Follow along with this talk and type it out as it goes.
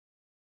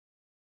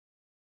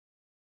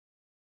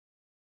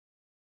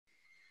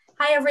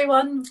Hi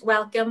everyone,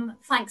 welcome.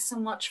 Thanks so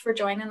much for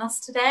joining us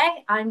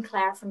today. I'm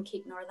Claire from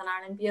Keep Northern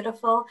Ireland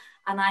Beautiful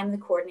and I'm the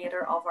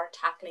coordinator of our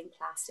Tackling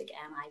Plastic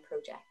NI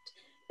project.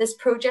 This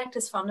project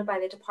is funded by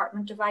the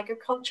Department of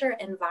Agriculture,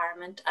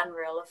 Environment and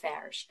Rural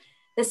Affairs.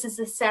 This is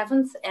the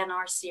 7th in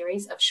our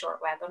series of short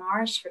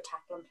webinars for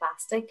Tackling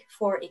Plastic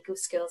for Eco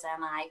Schools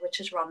NI, which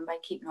is run by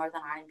Keep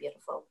Northern Ireland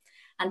Beautiful.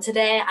 And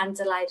today I'm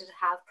delighted to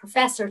have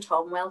Professor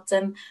Tom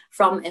Welton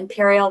from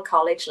Imperial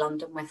College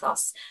London with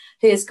us,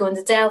 who is going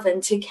to delve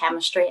into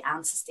chemistry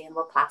and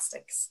sustainable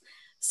plastics.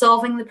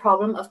 Solving the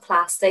problem of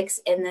plastics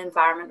in the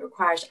environment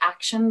requires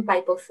action by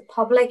both the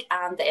public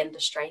and the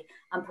industry,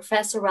 and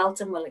Professor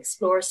Welton will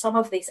explore some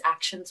of these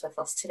actions with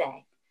us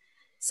today.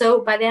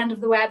 So by the end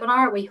of the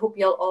webinar, we hope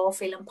you'll all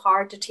feel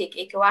empowered to take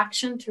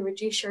eco-action to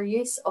reduce your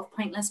use of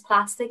pointless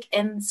plastic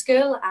in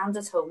school and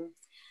at home.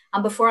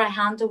 And before I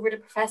hand over to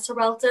Professor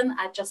Welton,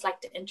 I'd just like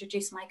to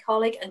introduce my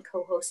colleague and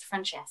co-host,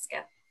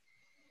 Francesca.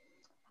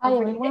 Hi,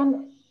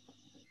 everyone.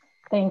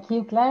 Thank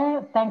you,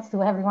 Claire. Thanks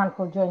to everyone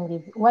for joining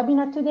this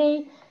webinar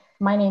today.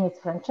 My name is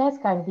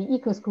Francesca. I'm the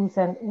Eco Schools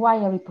and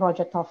Wiry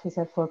Project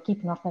Officer for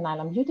Keep Northern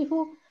Ireland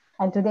Beautiful.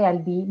 And today I'll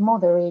be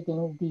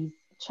moderating this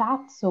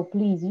chat. So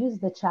please use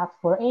the chat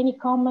for any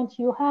comment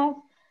you have.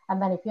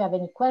 And then if you have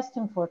any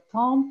question for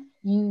Tom,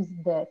 use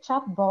the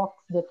chat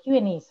box, the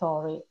Q&A,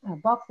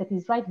 box that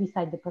is right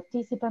beside the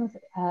participants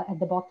at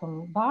the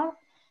bottom bar.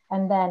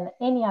 And then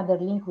any other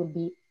link will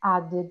be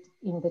added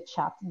in the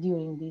chat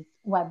during this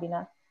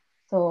webinar.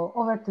 So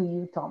over to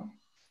you, Tom.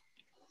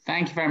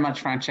 Thank you very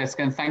much,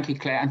 Francesca, and thank you,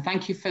 Claire, and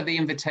thank you for the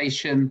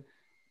invitation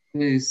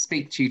to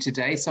speak to you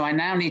today. So I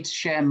now need to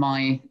share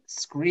my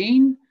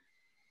screen,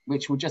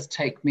 which will just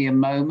take me a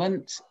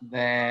moment.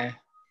 There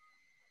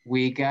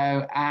we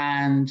go,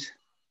 and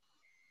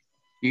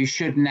you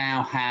should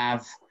now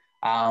have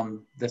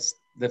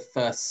the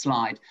first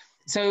slide.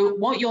 So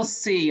what you'll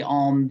see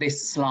on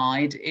this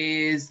slide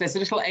is there's a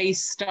little A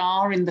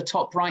star in the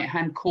top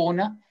right-hand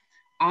corner.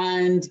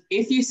 And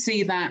if you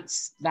see that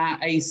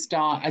A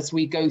star as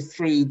we go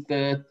through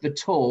the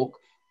talk,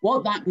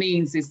 what that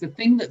means is the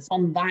thing that's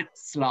on that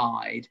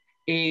slide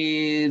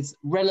is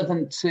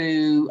relevant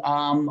to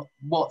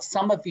what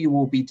some of you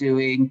will be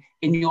doing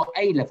in your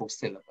A-level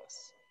syllabus.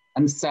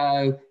 And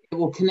so it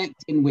will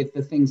connect in with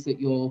the things that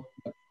you're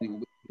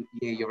in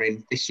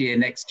this year,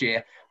 next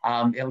year.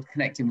 It'll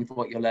connect in with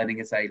what you're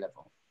learning as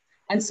A-level.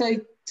 And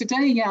so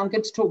today, I'm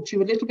going to talk to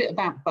you a little bit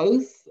about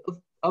both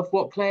of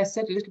what Claire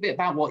said, a little bit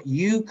about what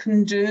you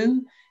can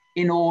do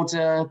in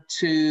order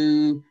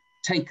to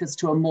take us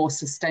to a more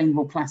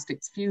sustainable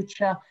plastics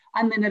future,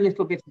 and then a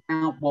little bit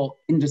about what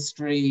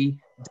industry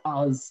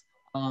does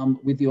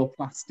with your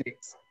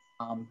plastics,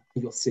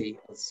 you'll see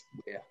as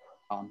we're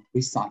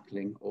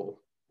recycling or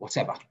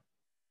whatever.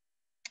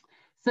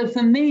 So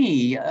for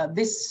me,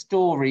 this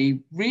story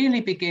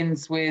really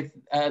begins with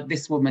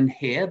this woman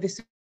here.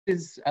 This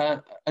is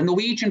a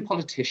Norwegian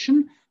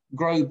politician,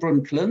 Gro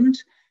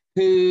Brundtland,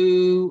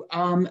 who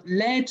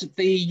led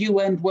the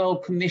UN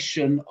World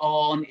Commission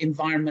on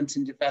Environment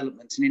and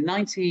Development. And in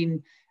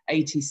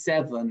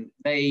 1987,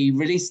 they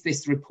released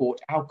this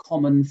report, Our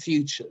Common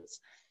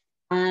Futures.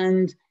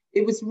 And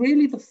it was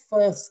really the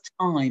first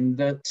time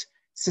that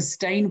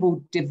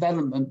sustainable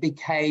development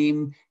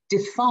became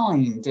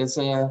defined as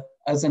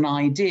an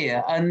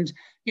idea. And,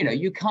 you know,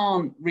 you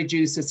can't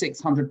reduce a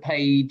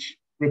 600-page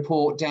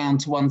report down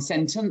to one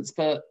sentence,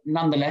 but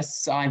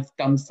nonetheless, I've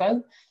done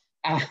so.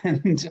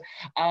 And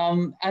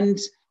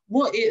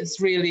what it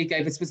really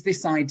gave us was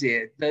this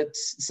idea that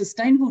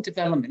sustainable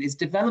development is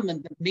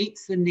development that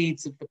meets the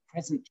needs of the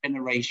present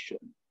generation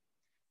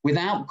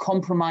without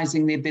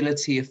compromising the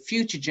ability of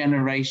future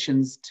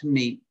generations to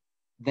meet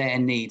their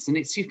needs. And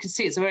you can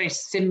see it's a very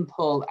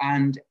simple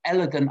and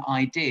elegant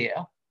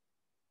idea.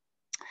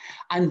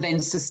 And then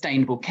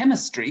sustainable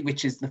chemistry,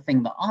 which is the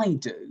thing that I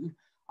do,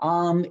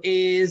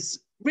 is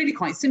really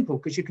quite simple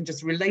because you can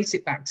just relate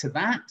it back to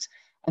that.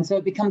 And so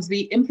it becomes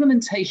the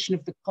implementation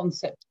of the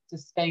concept of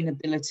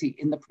sustainability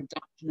in the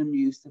production and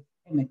use of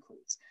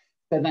chemicals.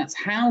 So that's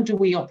how do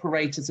we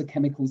operate as a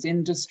chemicals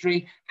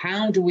industry?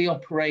 How do we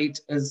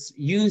operate as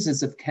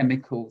users of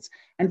chemicals?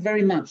 And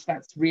very much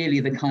that's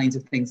really the kinds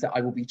of things that I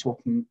will be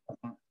talking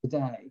about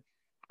today.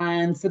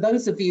 And for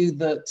those of you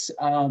that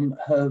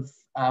have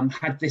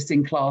had this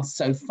in class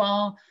so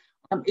far,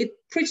 it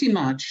pretty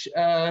much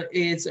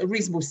is a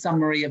reasonable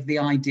summary of the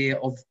idea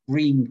of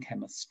green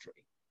chemistry.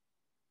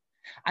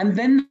 And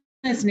then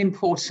there's an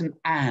important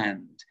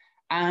and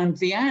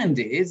the and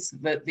is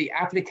that the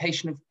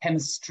application of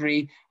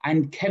chemistry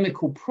and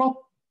chemical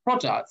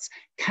products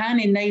can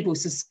enable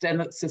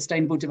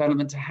sustainable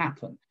development to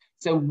happen.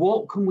 So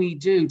what can we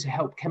do to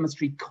help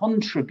chemistry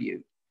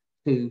contribute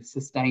to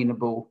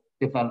sustainable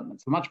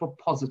development? So much more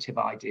positive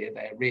idea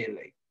there,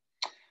 really.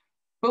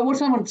 But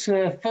what I want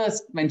to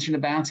first mention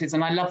about is,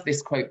 and I love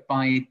this quote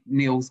by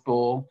Niels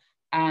Bohr,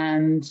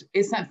 and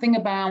it's that thing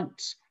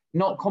about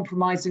not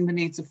compromising the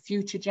needs of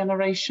future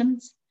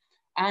generations.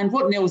 And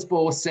what Niels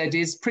Bohr said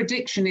is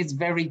prediction is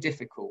very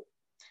difficult,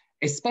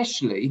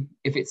 especially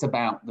if it's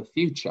about the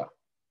future.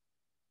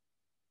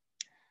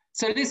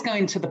 So let's go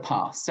into the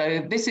past.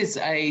 So this is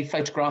a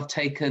photograph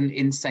taken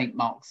in St.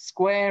 Mark's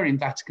Square in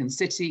Vatican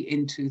City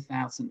in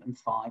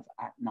 2005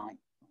 at night.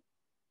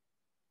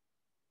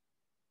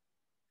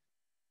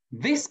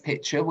 This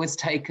picture was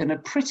taken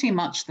at pretty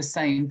much the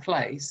same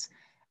place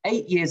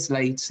 8 years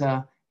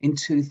later in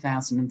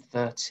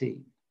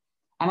 2013.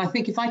 And I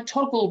think if I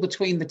toggle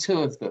between the two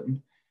of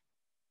them,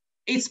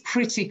 it's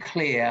pretty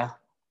clear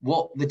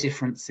what the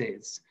difference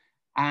is.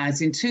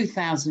 As in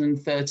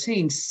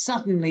 2013,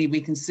 suddenly we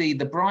can see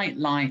the bright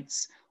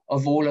lights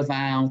of all of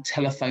our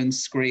telephone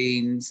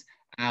screens,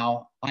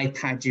 our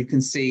iPad you can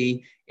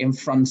see in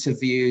front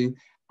of you.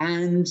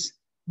 And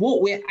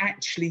what we're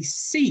actually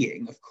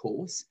seeing, of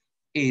course,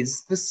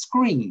 is the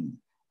screen.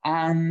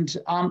 And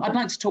I'd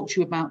like to talk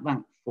to you about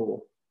that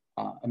for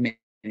a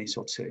minute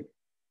or two.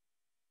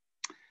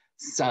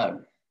 So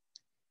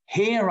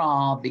here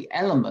are the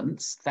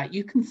elements that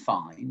you can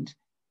find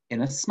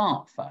in a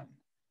smartphone.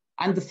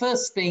 And the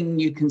first thing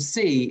you can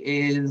see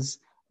is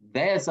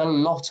there's a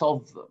lot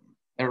of them.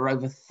 There are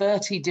over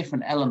 30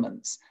 different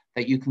elements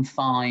that you can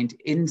find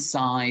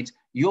inside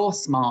your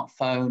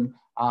smartphone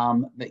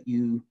that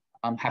you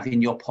have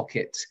in your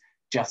pocket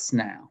just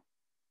now.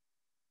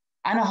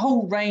 And a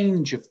whole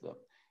range of them.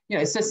 You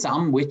know, so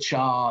some which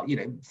are, you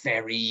know,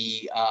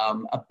 very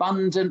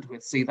abundant.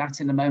 We'll see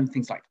that in a moment.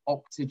 Things like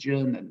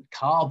oxygen and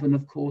carbon,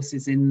 of course,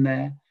 is in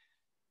there.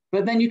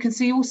 But then you can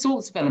see all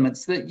sorts of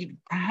elements that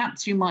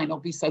perhaps you might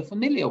not be so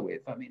familiar with.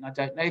 I mean, I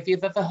don't know if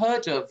you've ever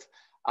heard of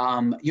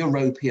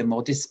europium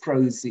or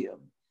dysprosium,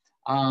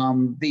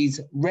 these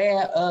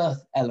rare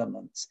earth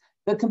elements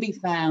that can be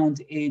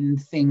found in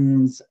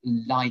things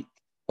like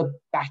the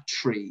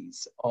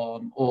batteries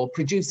or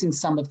producing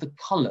some of the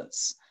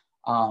colours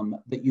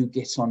that you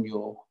get on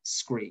your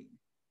screen.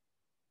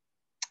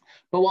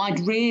 But what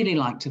I'd really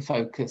like to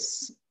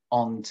focus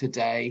on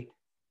today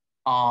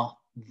are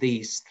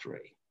these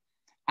three.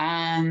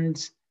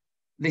 And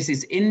this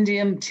is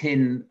indium,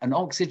 tin, and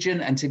oxygen,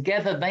 and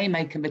together they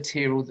make a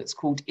material that's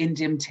called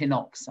indium tin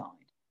oxide.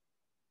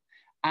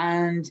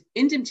 And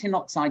indium tin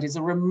oxide is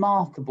a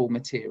remarkable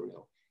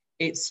material.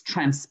 It's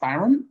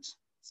transparent,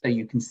 so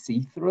you can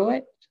see through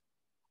it,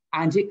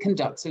 and it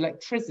conducts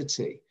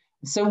electricity.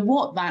 So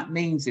what that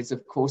means is,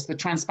 of course, the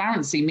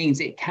transparency means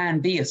it can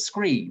be a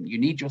screen. You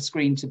need your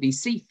screen to be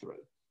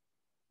see-through.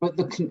 But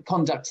the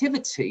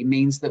conductivity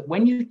means that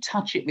when you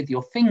touch it with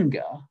your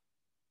finger,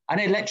 an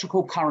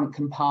electrical current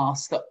can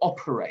pass that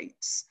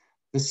operates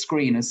the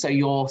screen. And so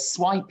your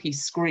swipey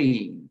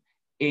screen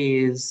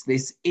is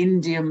this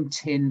indium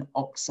tin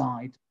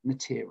oxide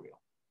material.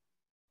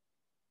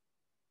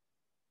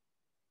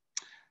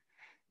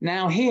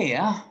 Now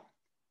here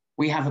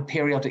we have a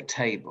periodic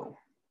table.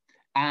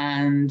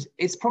 And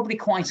it's probably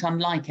quite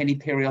unlike any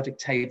periodic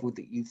table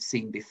that you've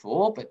seen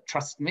before, but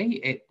trust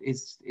me, it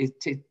is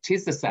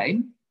the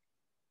same.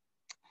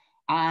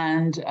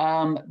 And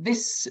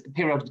this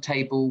periodic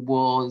table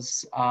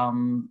was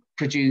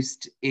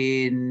produced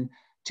in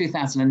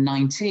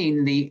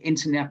 2019, the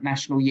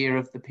International Year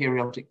of the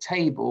Periodic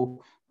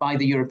Table by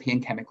the European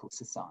Chemical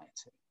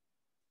Society.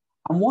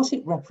 And what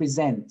it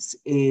represents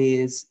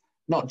is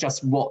not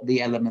just what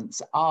the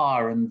elements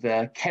are and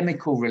the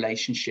chemical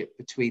relationship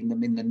between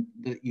them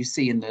that you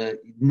see in the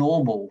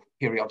normal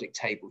periodic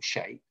table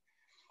shape,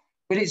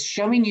 but it's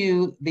showing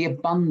you the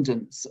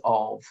abundance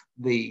of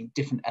the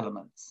different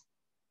elements.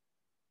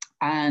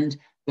 And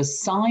the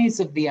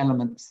size of the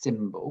element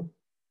symbol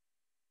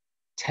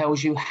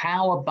tells you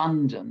how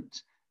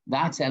abundant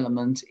that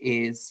element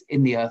is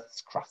in the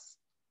Earth's crust.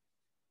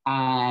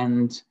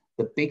 And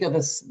the bigger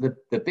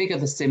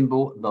the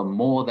symbol, the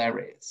more there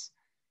is.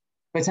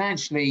 But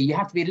actually, you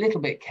have to be a little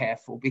bit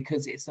careful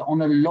because it's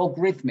on a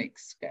logarithmic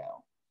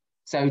scale.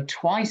 So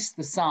twice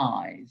the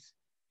size,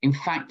 in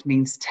fact,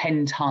 means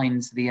 10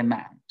 times the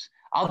amount.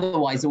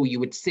 Otherwise, all you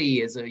would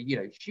see is a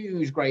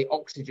huge, great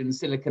oxygen,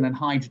 silicon, and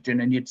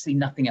hydrogen, and you'd see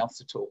nothing else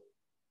at all.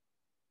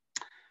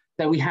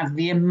 So we have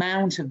the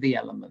amount of the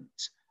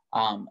element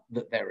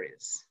that there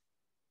is.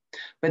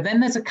 But then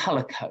there's a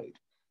color code,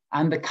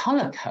 and the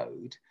color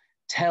code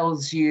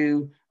tells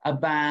you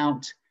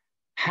about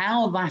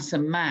how that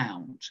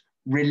amount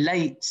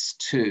relates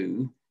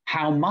to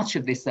how much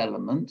of this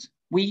element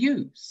we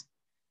use.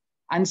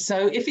 And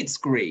so if it's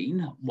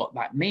green, what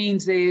that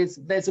means is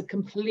there's a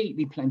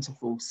completely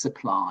plentiful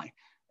supply.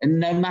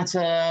 And no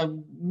matter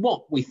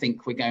what we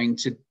think we're going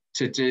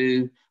to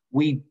do,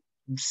 we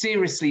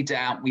seriously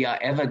doubt we are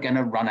ever going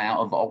to run out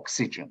of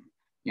oxygen.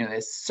 You know,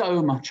 there's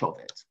so much of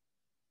it.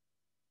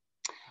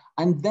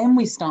 And then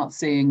we start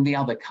seeing the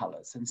other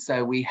colors. And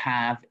so we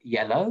have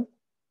yellow.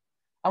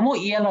 And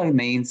what yellow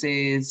means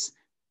is,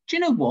 do you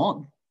know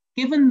what?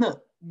 Given that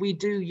we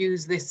do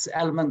use this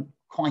element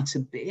quite a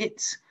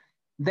bit,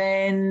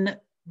 then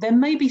there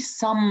may be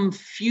some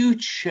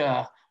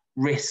future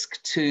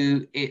risk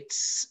to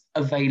its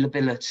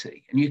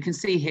availability. And you can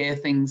see here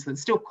things that are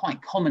still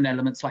quite common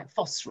elements like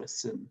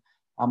phosphorus and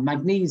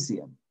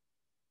magnesium.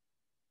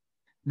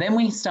 Then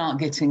we start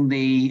getting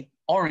the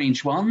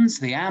orange ones,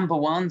 the amber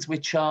ones,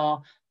 which are,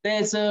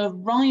 there's a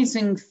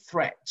rising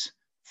threat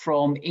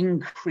from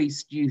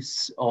increased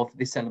use of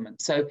this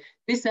element. So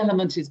this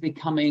element is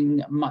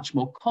becoming much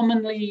more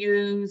commonly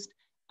used,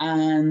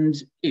 and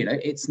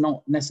it's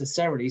not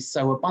necessarily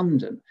so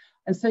abundant.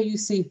 And so you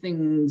see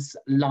things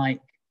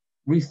like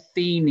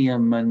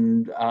ruthenium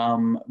and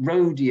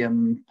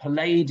rhodium,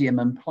 palladium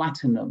and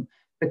platinum,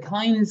 the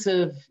kinds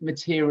of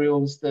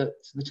materials the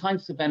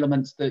types of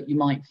elements that you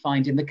might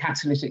find in the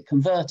catalytic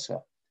converter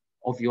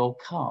of your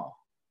car.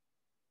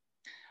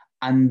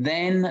 And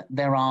then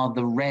there are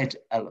the red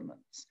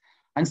elements.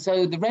 And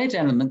so the red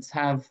elements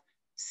have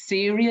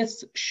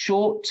serious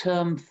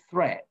short-term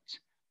threat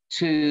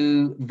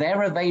to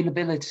their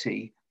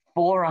availability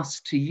for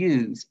us to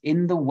use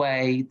in the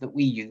way that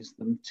we use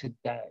them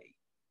today.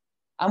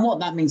 And what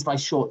that means by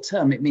short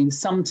term, it means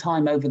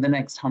sometime over the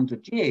next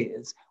 100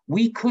 years,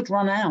 we could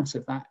run out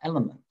of that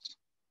element.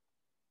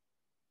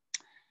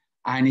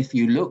 And if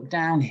you look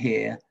down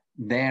here,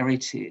 there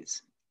it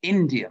is,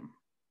 indium,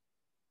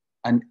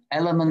 an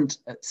element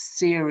at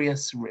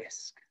serious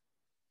risk.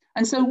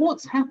 And so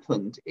what's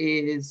happened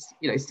is,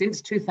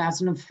 since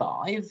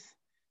 2005,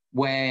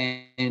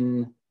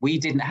 when we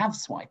didn't have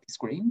swipey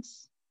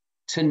screens,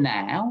 to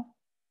now,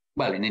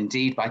 well, and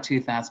indeed by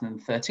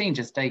 2013,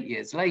 just 8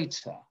 years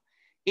later,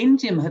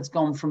 indium has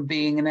gone from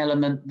being an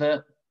element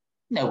that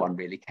no one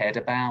really cared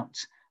about.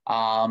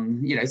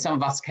 Some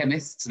of us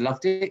chemists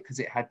loved it because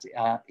it had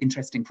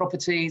interesting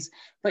properties,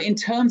 but in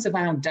terms of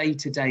our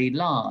day-to-day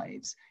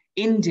lives,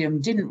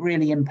 indium didn't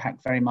really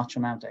impact very much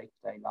on our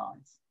day-to-day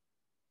lives.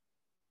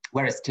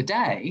 Whereas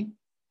today,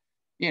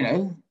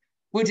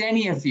 would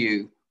any of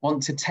you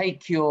want to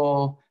take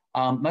your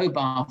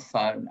mobile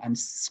phone and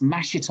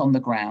smash it on the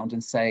ground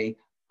and say,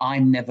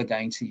 I'm never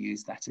going to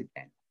use that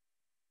again?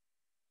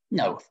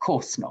 No, of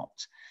course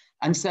not.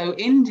 And so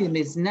indium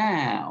is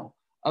now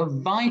a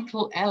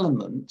vital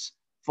element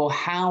for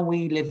how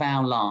we live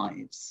our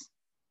lives.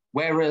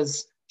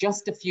 Whereas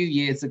just a few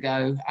years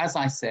ago, as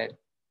I said,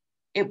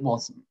 it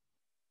wasn't.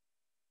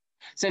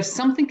 So if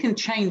something can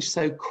change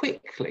so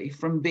quickly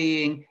from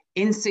being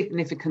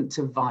insignificant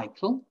to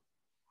vital,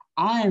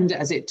 and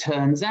as it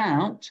turns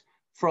out,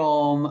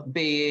 from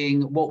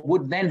being what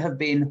would then have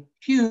been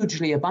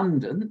hugely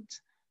abundant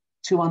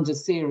to under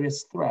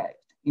serious threat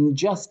in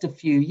just a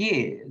few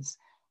years,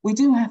 we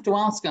do have to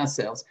ask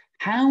ourselves,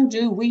 how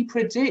do we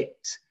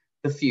predict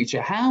the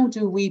future? How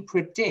do we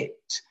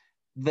predict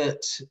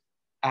that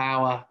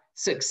our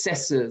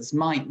successors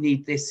might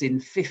need this in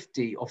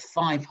 50 or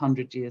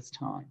 500 years'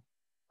 time?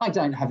 I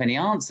don't have any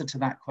answer to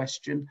that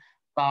question,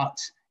 but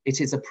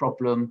it is a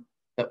problem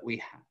that we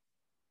have.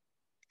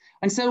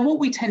 And so what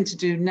we tend to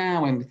do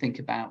now when we think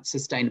about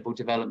sustainable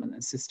development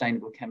and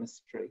sustainable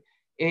chemistry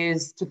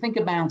is to think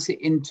about it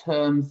in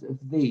terms of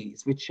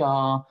these, which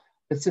are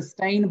the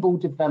Sustainable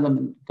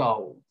Development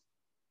Goals.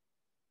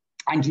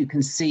 And you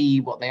can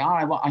see what they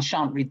are. I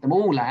shan't read them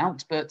all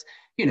out, but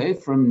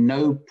from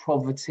no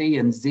poverty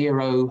and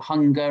zero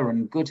hunger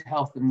and good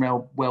health and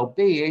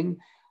well-being,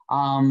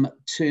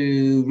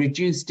 to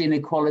reduced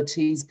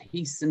inequalities,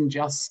 peace and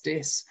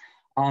justice,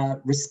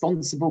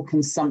 responsible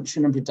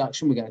consumption and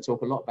production. We're going to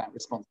talk a lot about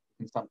responsible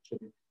consumption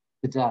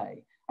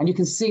today. And you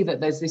can see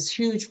that there's this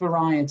huge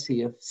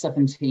variety of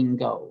 17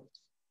 goals.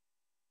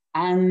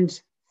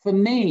 And for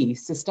me,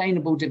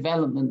 sustainable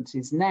development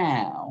is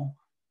now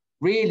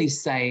really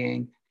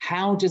saying,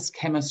 how does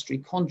chemistry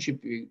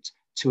contribute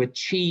to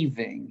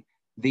achieving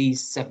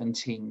these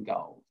 17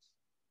 goals?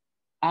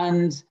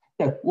 And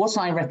what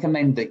I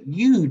recommend that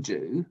you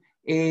do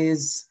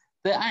is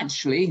that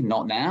actually,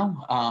 not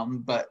now,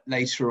 but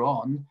later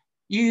on,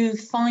 you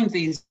find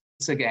these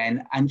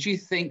again and you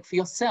think for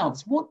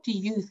yourselves, what do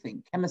you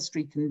think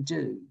chemistry can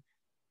do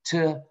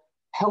to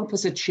help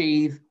us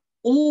achieve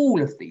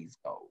all of these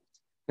goals?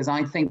 Because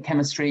I think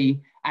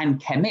chemistry and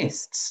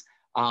chemists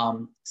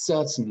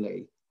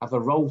certainly have a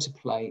role to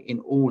play in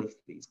all of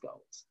these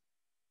goals.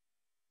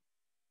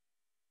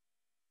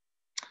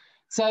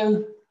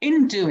 So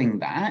in doing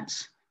that,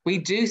 we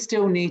do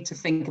still need to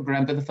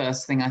remember the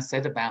first thing I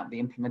said about the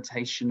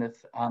implementation of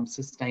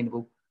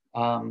sustainable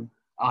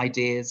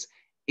ideas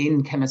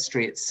in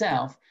chemistry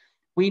itself.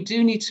 We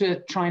do need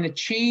to try and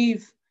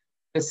achieve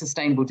the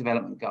Sustainable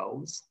Development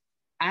Goals.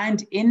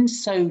 And in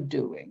so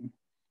doing,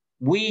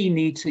 we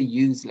need to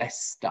use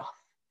less stuff.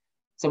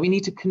 So we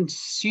need to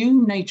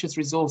consume nature's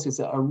resources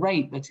at a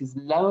rate that is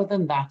lower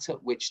than that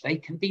at which they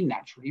can be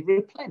naturally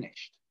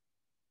replenished.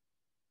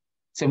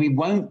 So we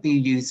won't be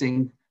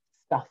using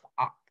stuff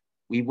up.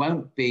 We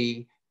won't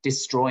be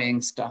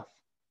destroying stuff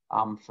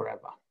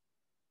forever.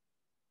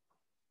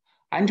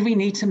 And we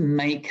need to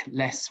make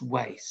less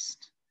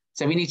waste.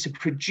 So we need to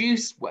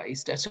produce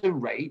waste at a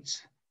rate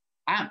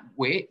at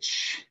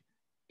which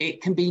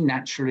it can be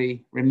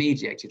naturally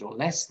remediated, or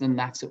less than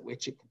that at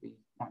which it can be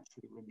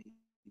naturally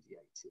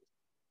remediated.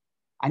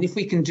 And if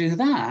we can do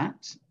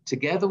that,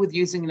 together with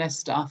using less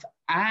stuff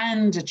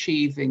and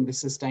achieving the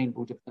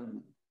Sustainable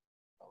Development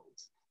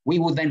Goals, we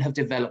will then have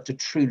developed a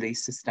truly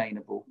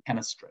sustainable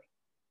chemistry.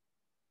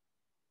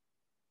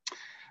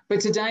 But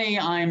today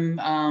I'm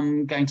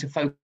going to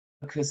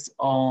focus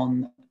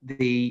on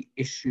the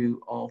issue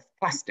of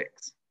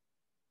plastics.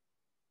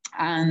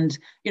 And,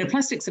 you know,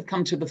 plastics have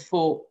come to the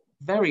fore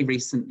very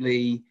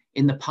recently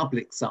in the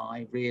public's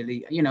eye,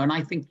 really, you know, and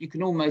I think you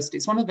can almost,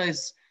 it's one of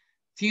those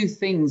few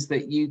things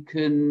that you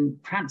can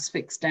perhaps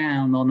fix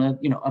down on a,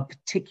 you know, a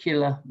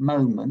particular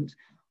moment,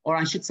 or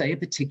I should say a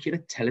particular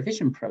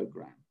television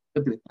program,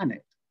 The Blue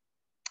Planet.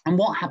 And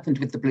what happened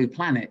with The Blue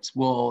Planet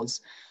was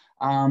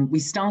we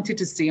started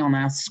to see on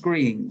our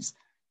screens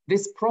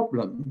this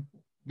problem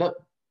that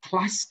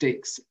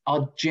plastics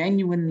are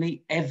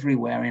genuinely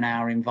everywhere in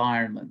our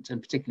environment,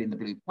 and particularly in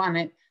The Blue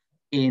Planet,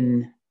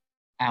 in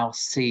our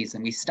seas.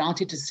 And we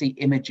started to see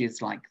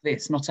images like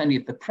this, not only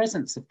of the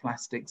presence of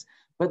plastics,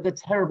 but the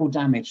terrible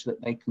damage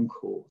that they can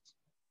cause.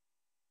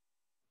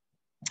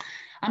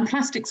 And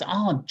plastics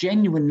are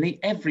genuinely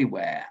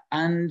everywhere.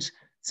 And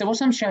so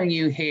what I'm showing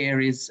you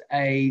here is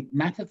a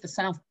map of the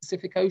South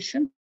Pacific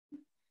Ocean.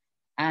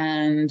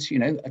 And, you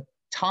know, a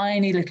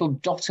tiny little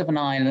dot of an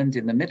island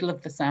in the middle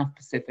of the South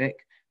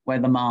Pacific where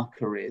the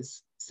marker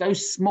is. So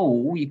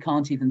small, you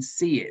can't even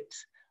see it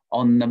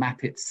on the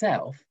map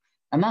itself.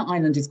 And that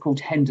island is called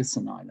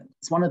Henderson Island.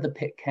 It's one of the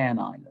Pitcairn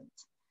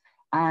Islands.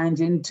 And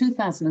in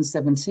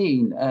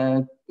 2017,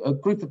 a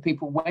group of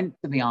people went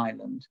to the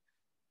island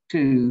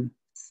to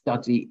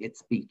study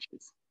its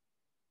beaches.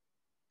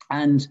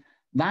 And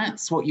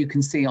that's what you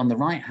can see on the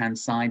right-hand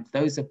side.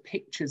 Those are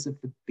pictures of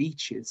the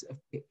beaches of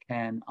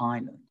Pitcairn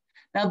Island.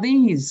 Now,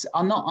 these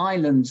are not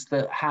islands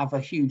that have a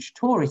huge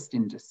tourist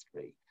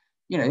industry.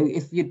 You know,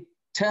 if you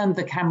turned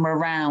the camera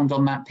around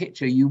on that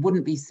picture, you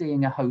wouldn't be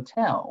seeing a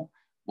hotel.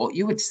 What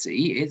you would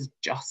see is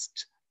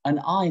just an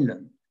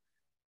island.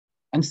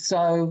 And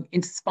so,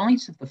 in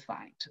spite of the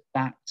fact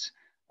that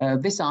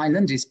this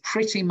island is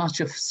pretty much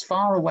as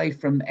far away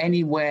from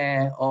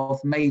anywhere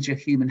of major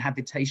human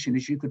habitation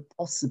as you could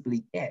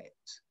possibly get,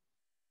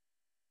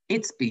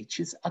 its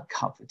beaches are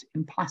covered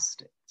in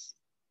plastics.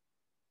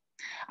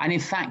 And in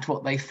fact,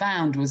 what they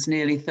found was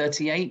nearly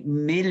 38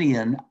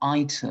 million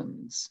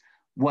items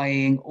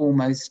weighing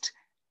almost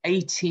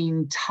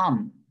 18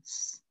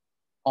 tons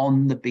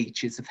on the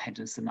beaches of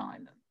Henderson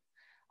Island.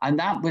 And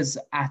that was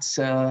at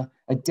a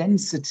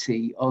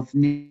density of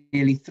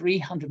nearly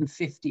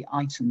 350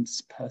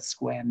 items per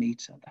square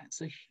meter.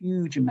 That's a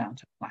huge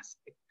amount of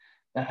plastic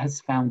that has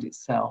found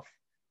itself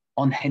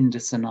on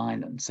Henderson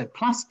Island. So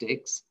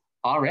plastics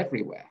are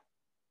everywhere.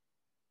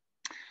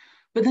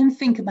 But then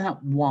think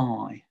about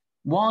why.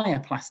 Why are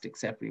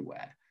plastics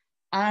everywhere?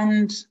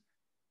 And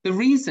the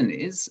reason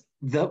is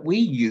that we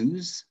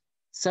use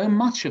so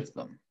much of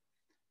them.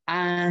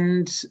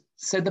 And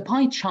so the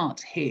pie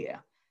chart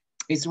here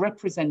is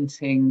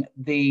representing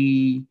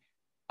the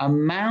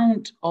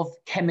amount of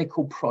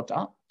chemical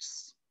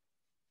products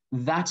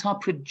that are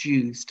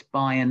produced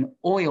by an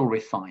oil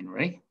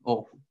refinery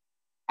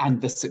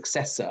and the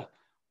successor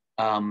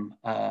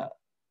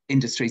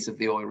industries of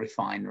the oil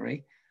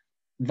refinery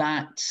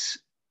that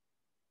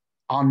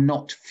are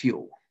not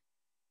fuel.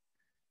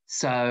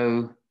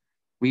 So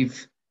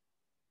we've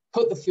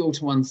put the fuel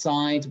to one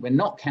side, we're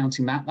not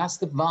counting that. That's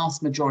the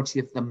vast majority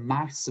of the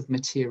mass of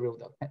material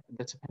that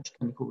a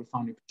petrochemical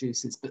refinery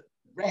produces, but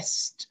the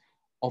rest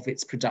of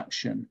its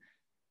production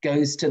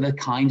goes to the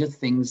kind of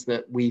things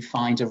that we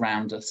find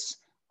around us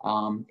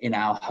in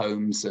our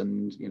homes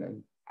and, you know,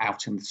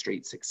 out in the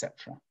streets,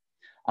 etc.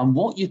 And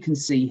what you can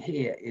see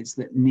here is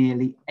that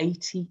nearly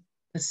 80%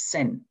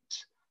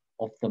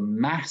 of the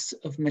mass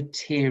of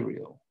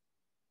material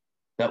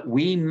that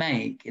we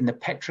make in the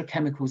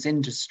petrochemicals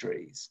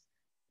industries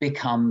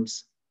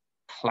becomes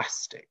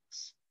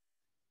plastics.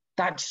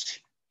 That's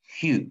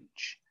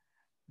huge.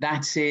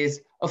 That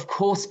is, of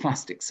course,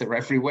 plastics are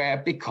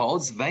everywhere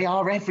because they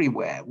are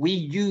everywhere. We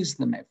use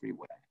them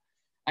everywhere.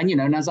 And, you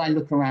know, and as I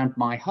look around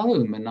my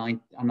home and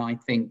I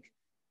think,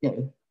 you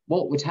know,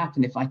 what would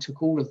happen if I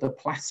took all of the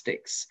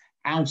plastics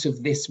out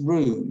of this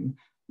room?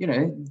 You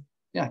know,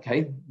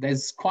 okay,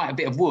 there's quite a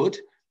bit of wood,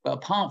 but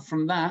apart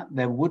from that,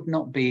 there would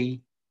not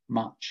be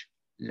much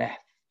left.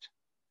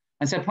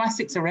 And so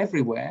plastics are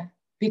everywhere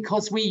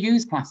because we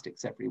use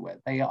plastics everywhere.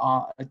 They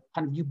are a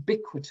kind of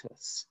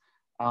ubiquitous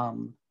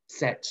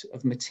set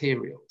of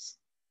materials.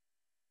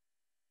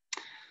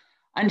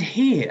 And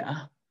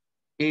here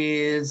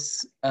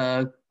is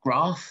a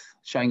graph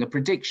showing a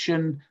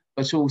prediction,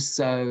 but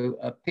also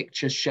a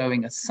picture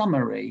showing a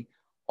summary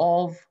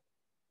of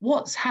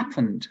what's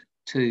happened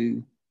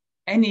to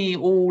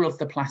all of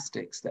the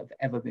plastics that have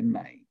ever been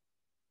made.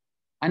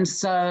 And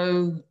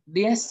so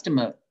the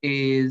estimate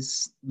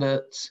is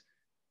that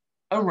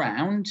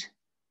around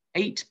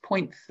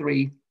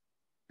 8.3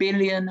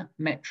 billion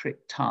metric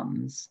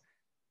tons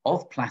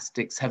of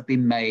plastics have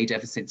been made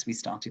ever since we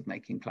started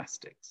making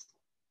plastics.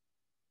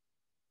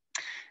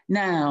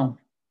 Now,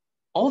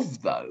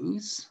 of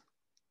those,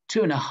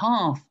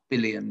 2.5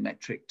 billion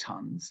metric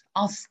tons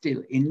are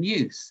still in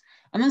use.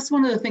 And that's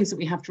one of the things that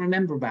we have to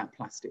remember about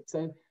plastics.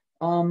 So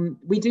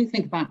we do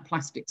think about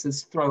plastics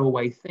as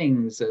throwaway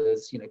things,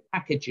 as, you know,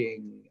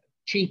 packaging,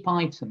 cheap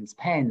items,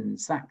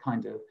 pens, that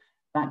kind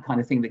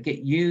of thing that get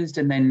used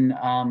and then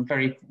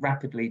very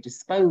rapidly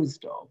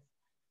disposed of.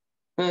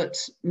 But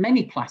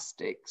many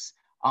plastics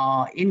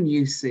are in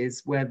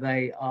uses where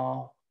they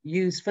are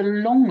used for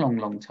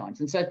long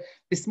times. And so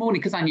this morning,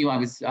 because I knew I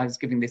was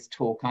giving this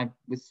talk, I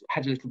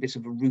had a little bit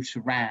of a route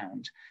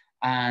around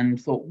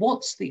and thought,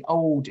 what's the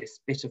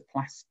oldest bit of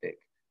plastic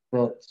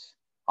that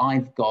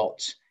I've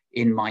got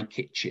in my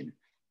kitchen?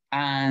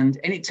 And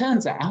it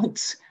turns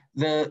out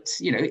that,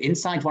 you know,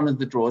 inside one of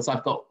the drawers,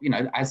 I've got, you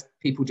know, as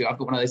people do, I've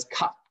got one of those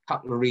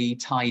cutlery,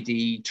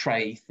 tidy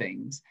tray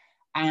things.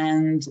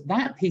 And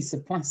that piece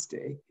of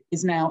plastic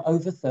is now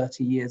over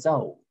 30 years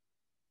old.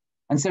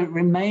 And so it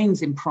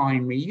remains in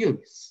primary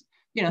use.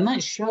 You know, and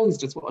that shows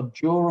just what a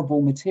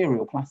durable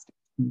material plastic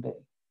can be.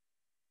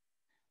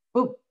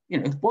 But, you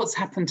know, what's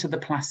happened to the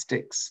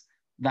plastics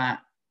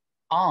that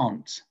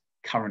aren't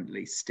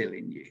currently still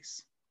in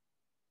use?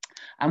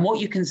 And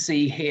what you can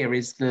see here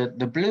is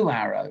the blue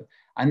arrow,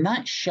 and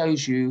that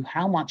shows you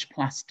how much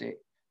plastic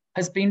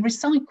has been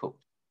recycled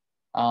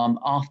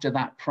after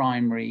that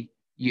primary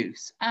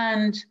use.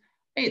 And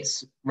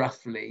it's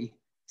roughly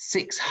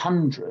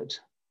 600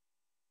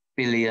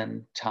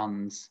 billion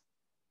tons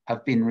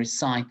have been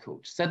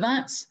recycled. So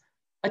that's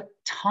a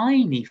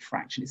tiny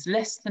fraction. It's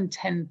less than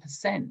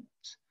 10%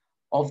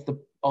 of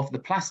the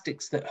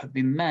plastics that have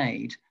been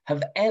made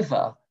have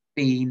ever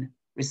been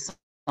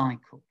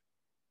recycled.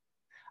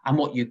 And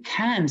what you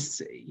can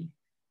see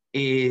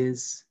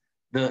is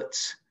that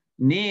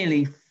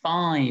nearly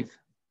 5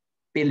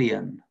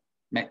 billion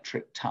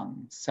metric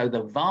tons, so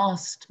the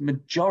vast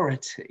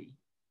majority,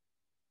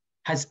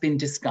 has been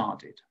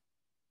discarded,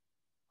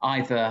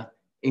 either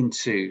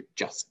into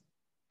just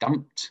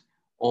dumped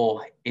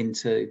or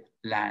into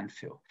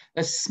landfill.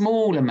 A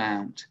small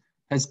amount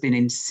has been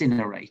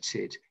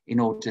incinerated in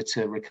order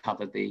to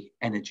recover the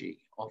energy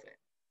of it.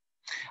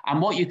 And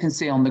what you can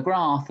see on the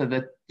graph are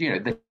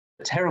the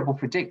terrible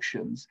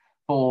predictions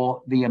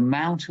for the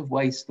amount of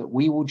waste that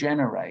we will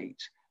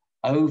generate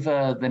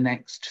over the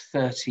next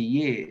 30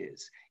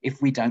 years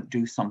if we don't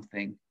do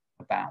something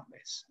about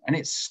this. And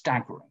it's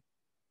staggering.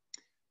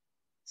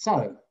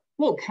 So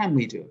what can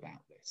we do about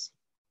this?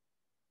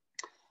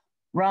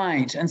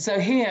 Right, and so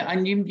here,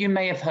 and you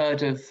may have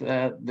heard of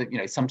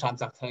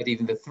sometimes I've heard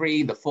even the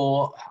 3, the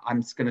 4.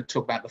 I'm just going to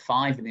talk about the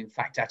 5, and in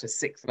fact add a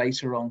 6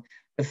 later on.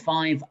 The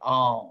 5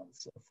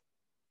 R's of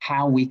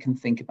how we can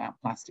think about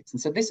plastics.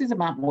 And so this is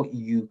about what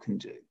you can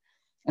do.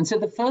 And so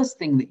the first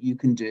thing that you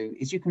can do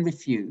is you can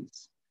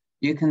refuse.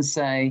 You can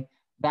say,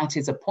 that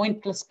is a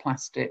pointless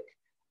plastic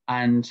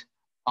and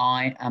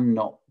I am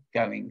not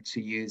going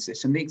to use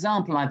it. And the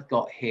example I've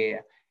got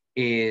here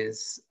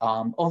is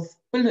of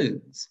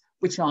balloons,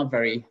 which are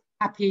very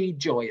happy,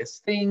 joyous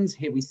things.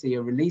 Here we see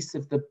a release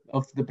of the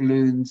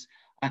balloons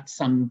at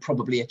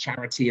probably a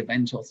charity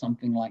event or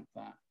something like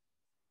that.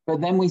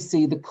 But then we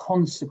see the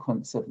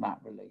consequence of that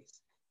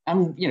release.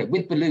 And, you know,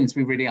 with balloons,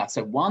 we really are.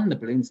 So one, the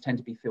balloons tend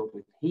to be filled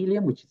with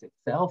helium, which is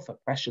itself a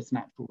precious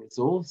natural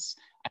resource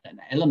and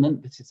an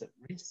element that is at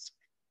risk.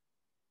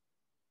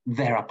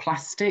 There are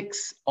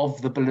plastics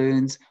of the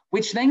balloons,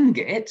 which then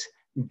get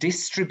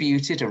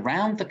distributed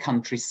around the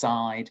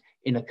countryside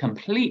in a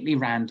completely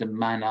random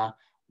manner,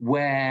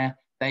 where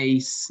they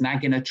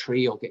snag in a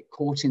tree or get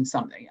caught in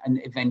something,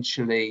 and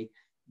eventually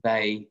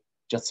they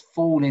just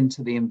fall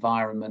into the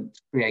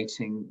environment,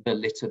 creating the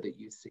litter that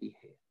you see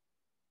here.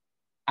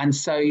 And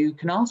so you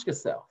can ask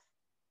yourself,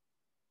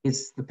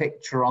 is the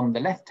picture on the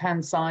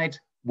left-hand side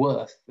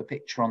worth the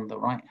picture on the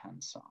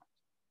right-hand side?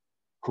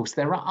 Of course,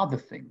 there are other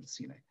things,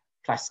 you know,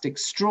 plastic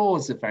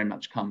straws have very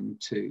much come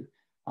to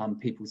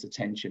people's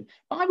attention.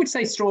 But I would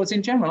say straws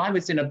in general. I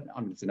was in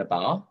a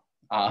bar.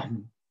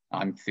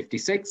 I'm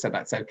 56, so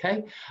that's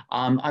okay.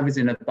 I was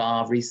in a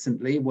bar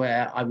recently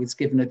where I was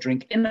given a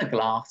drink in a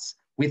glass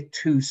with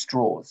 2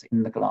 straws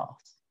in the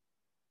glass.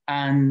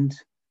 And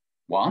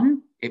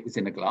one, it was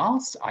in a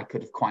glass. I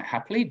could have quite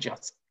happily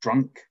just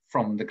drunk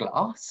from the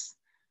glass.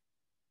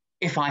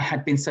 If I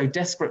had been so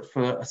desperate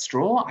for a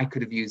straw, I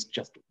could have used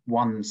just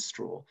 1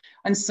 straw.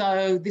 And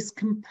so this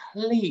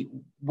complete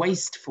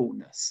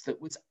wastefulness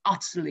that was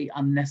utterly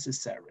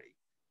unnecessary,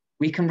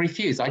 we can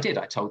refuse. I did.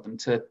 I told them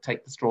to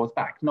take the straws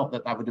back. Not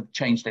that that would have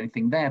changed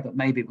anything there, but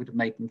maybe it would have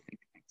made them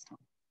think next time.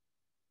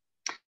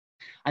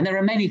 And there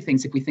are many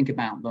things, if we think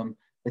about them,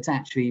 that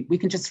actually we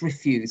can just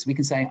refuse. We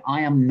can say,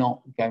 I am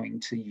not going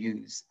to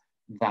use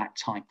that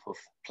type of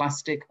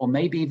plastic, or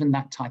maybe even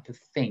that type of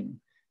thing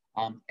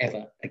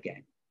ever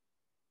again.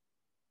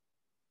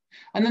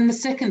 And then the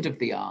second of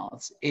the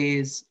R's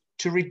is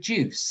to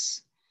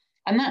reduce.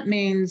 And that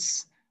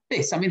means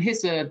this. I mean,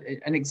 here's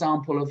an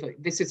example of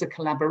this is a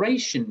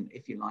collaboration,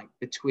 if you like,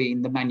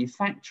 between the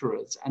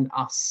manufacturers and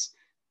us,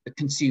 the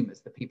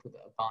consumers, the people that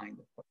are buying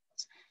the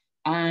products.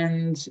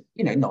 And,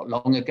 you know, not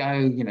long ago,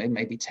 you know,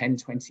 maybe 10,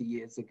 20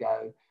 years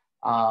ago,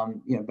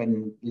 you know,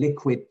 when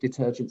liquid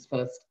detergents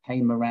first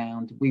came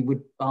around, we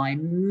would buy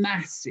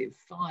massive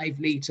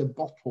 5-litre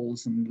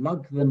bottles and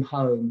lug them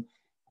home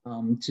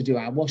to do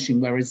our washing.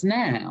 Whereas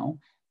now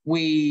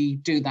we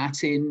do that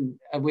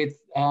with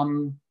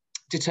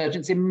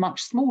detergents in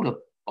much smaller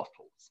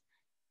bottles.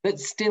 that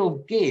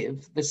still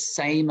give the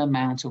same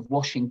amount of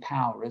washing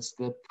power as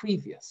the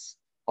previous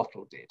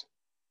bottle did.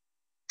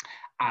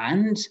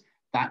 And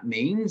that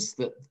means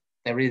that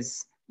there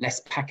is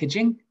less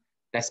packaging.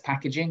 Less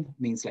packaging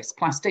means less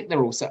plastic. There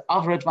are also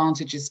other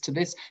advantages to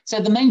this.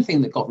 So the main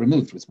thing that got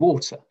removed was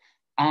water.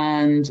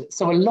 And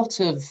so a lot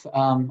of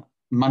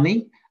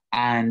money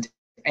and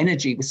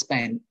energy was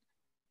spent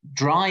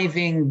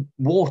driving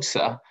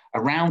water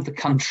around the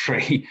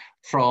country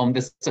from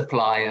the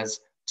suppliers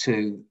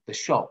to the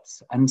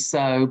shops. And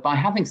so by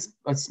having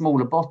a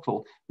smaller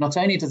bottle, not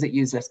only does it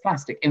use less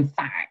plastic, in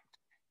fact,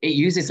 it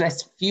uses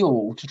less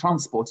fuel to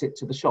transport it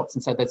to the shops.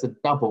 And so there's a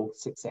double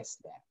success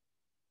there.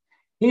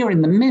 Here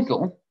in the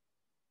middle,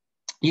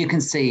 you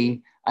can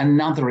see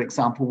another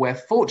example where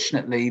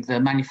fortunately the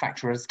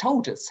manufacturer has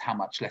told us how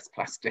much less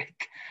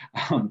plastic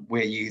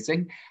we're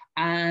using.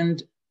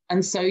 And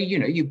so, you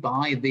know, you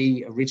buy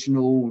the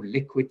original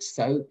liquid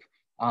soap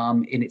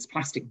in its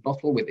plastic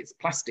bottle with its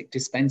plastic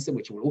dispenser,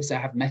 which will also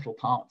have metal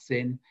parts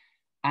in.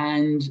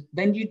 And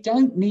then you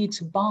don't need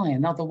to buy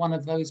another one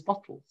of those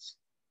bottles.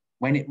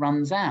 When it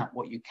runs out,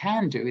 what you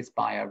can do is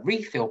buy a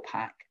refill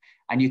pack,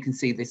 and you can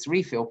see this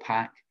refill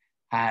pack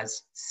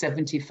has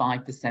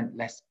 75%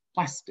 less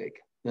plastic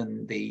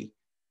than the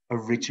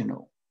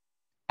original.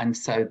 And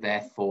so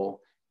therefore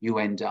you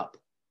end up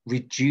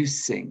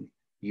reducing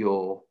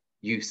your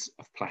use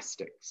of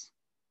plastics.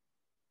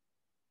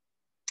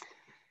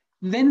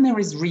 Then there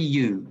is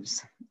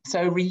reuse.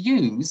 So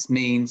reuse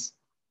means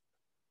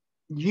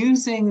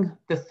using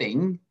the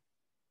thing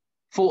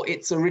for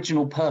its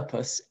original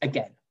purpose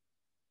again.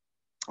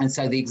 And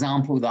so the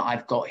example that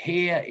I've got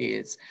here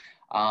is,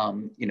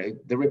 you know,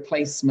 the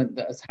replacement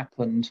that has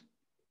happened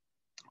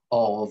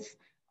of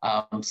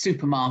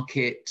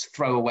supermarket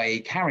throwaway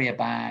carrier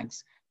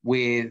bags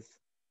with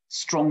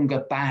stronger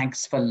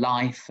bags for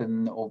life,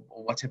 and or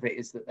whatever it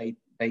is that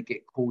they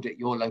get called at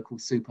your local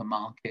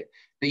supermarket,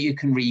 that you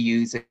can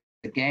reuse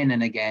again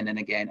and again and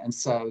again. And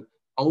so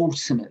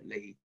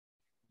ultimately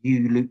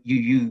you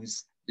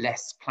use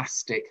less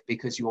plastic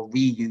because you're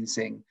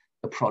reusing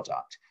the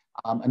product.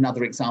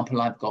 Another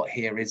example I've got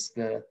here is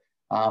the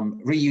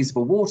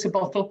reusable water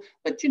bottle.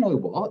 But you know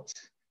what?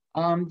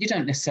 You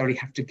don't necessarily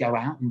have to go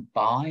out and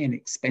buy an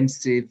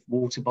expensive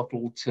water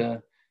bottle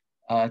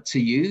to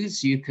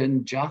use. You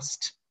can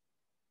just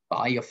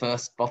buy your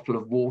first bottle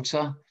of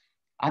water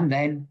and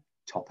then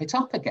top it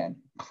up again.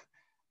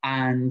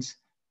 And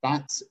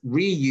that's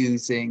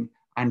reusing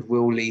and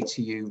will lead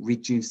to you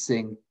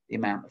reducing the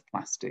amount of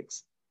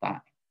plastics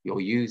that you're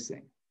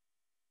using.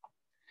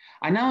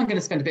 And now I'm going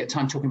to spend a bit of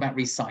time talking about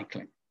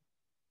recycling.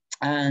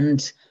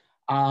 And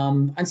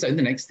so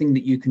the next thing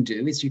that you can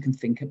do is you can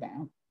think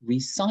about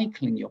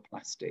recycling your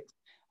plastics.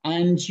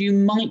 And you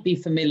might be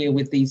familiar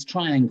with these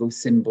triangle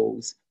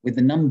symbols with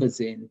the numbers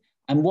in.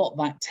 And what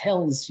that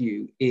tells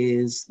you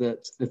is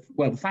that,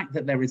 the fact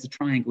that there is a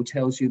triangle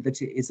tells you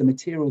that it is a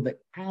material that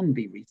can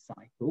be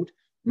recycled,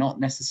 not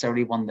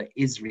necessarily one that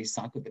is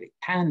recycled, but it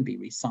can be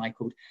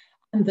recycled.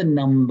 And the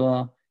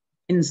number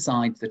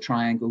inside the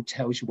triangle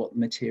tells you what the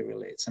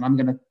material is. And I'm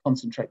going to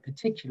concentrate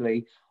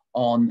particularly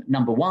on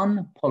number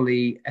 1,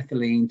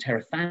 polyethylene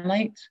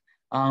terephthalate,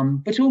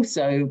 but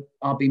also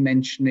I'll be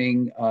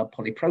mentioning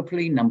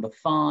polypropylene, number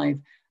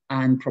 5,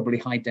 and probably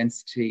high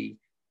density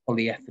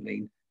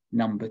polyethylene,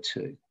 number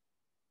 2.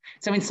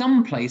 So in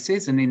some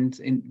places,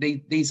 and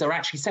these are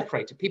actually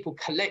separated, people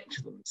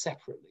collect them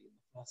separately in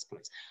the first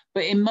place.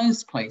 But in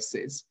most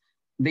places,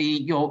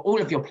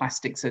 all of your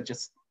plastics are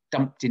just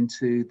dumped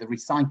into the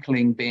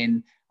recycling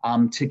bin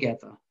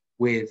together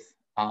with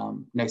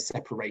no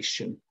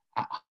separation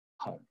at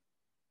home.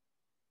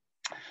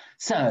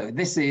 So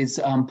this is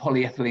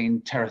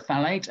polyethylene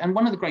terephthalate. And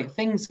one of the great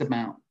things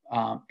about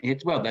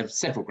it, well, there's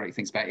several great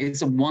things about it.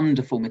 It's a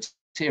wonderful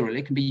material.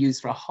 It can be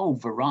used for a whole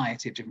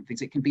variety of different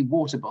things. It can be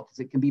water bottles,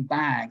 it can be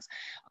bags.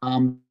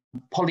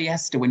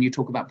 Polyester, when you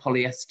talk about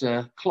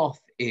polyester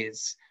cloth,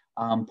 is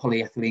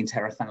polyethylene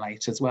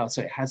terephthalate as well.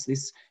 So it has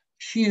this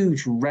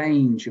huge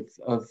range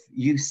of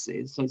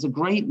uses. So it's a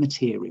great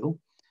material.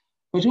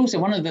 But also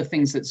one of the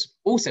things that's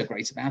also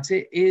great about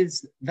it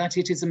is that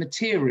it is a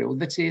material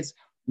that is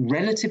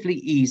relatively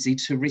easy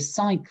to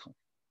recycle.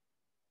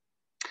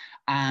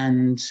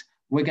 And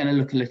we're going to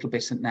look a little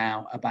bit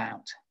now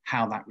about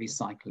how that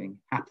recycling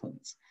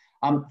happens.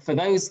 For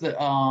those that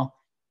are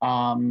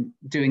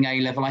doing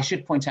A-level, I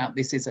should point out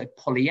this is a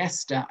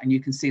polyester, and you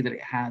can see that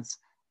it has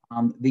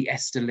the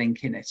ester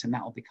link in it, and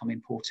that will become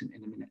important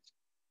in a minute.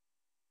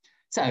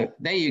 So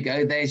there you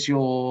go, there's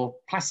your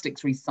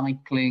plastics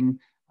recycling,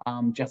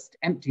 just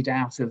emptied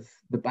out of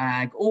the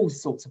bag, all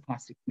sorts of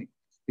plastics mixed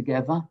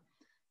together.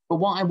 But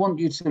what I want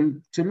you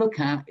to look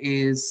at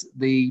is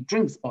the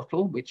drinks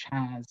bottle, which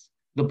has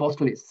the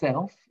bottle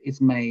itself is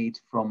made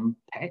from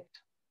PET,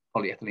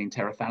 polyethylene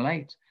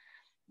terephthalate,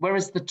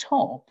 whereas the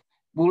top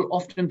will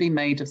often be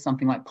made of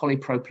something like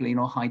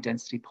polypropylene or high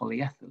density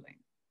polyethylene.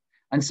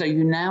 And so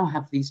you now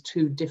have these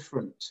two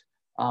different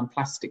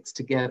plastics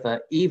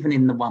together, even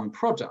in the one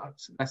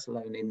product, let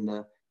alone in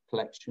the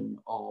collection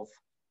of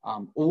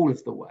all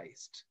of the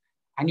waste.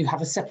 and you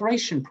have a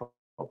separation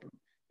problem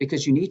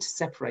because you need to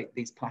separate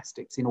these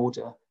plastics in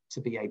order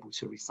to be able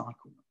to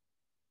recycle them.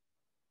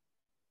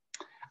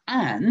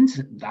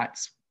 And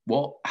that's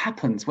what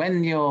happens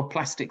when your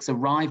plastics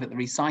arrive at the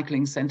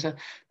recycling center.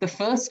 The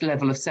first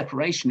level of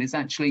separation is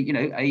actually,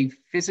 a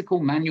physical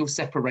manual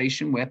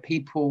separation where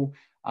people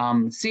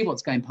see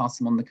what's going past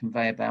them on the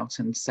conveyor belt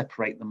and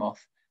separate them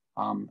off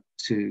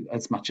to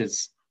as much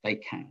as they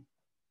can.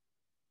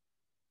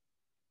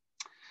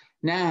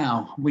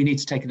 Now, we need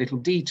to take a little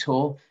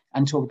detour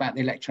and talk about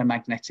the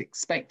electromagnetic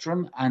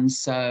spectrum. And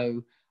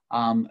so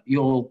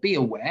you'll all be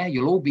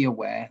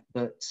aware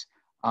that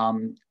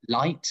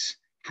light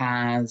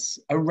has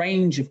a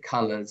range of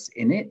colors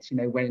in it.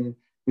 When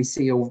we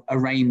see a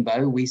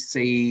rainbow, we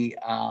see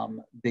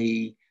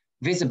the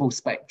visible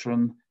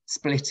spectrum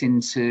split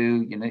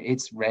into,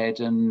 it's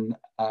red and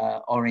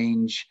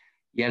orange,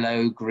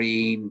 yellow,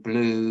 green,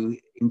 blue,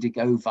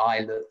 indigo,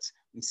 violet.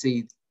 We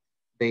see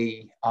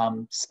the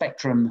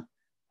spectrum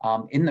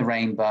in the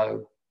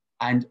rainbow.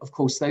 And of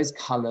course, those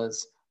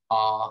colors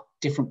are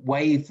different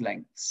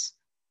wavelengths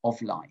of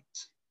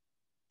light.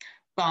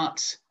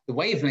 But the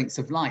wavelengths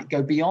of light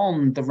go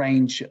beyond the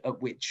range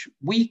at which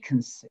we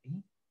can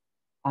see.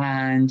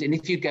 And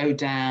if you go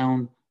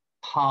down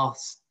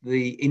past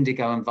the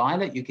indigo and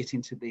violet, you get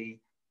into the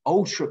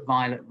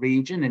ultraviolet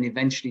region and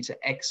eventually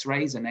to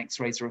X-rays. And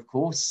X-rays are, of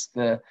course,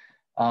 the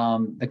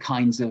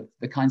kinds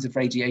of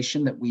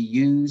radiation that we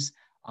use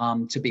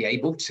to be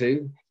able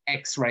to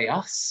X-ray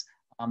us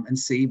and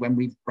see when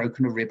we've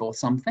broken a rib or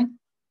something.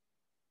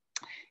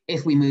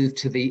 If we move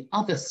to the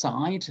other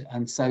side,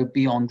 and so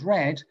beyond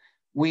red,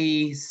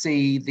 we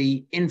see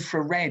the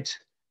infrared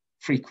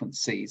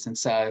frequencies. And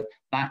so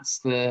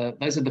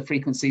those are the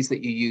frequencies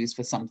that you use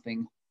for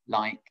something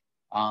like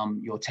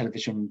your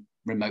television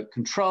remote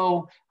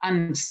control,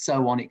 and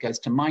so on. It goes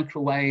to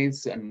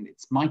microwaves, and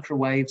it's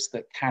microwaves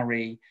that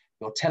carry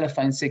your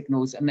telephone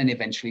signals, and then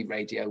eventually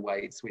radio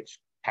waves, which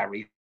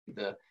carry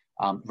the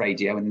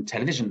radio and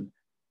television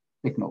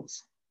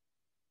signals.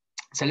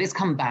 So let's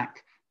come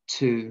back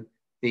to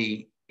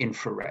the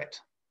infrared.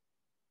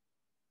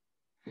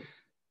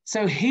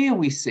 So here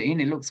we see, and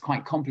it looks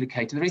quite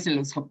complicated. The reason it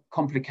looks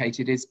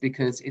complicated is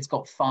because it's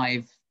got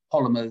 5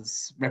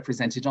 polymers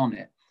represented on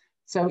it.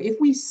 So if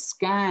we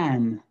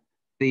scan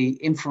the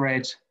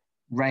infrared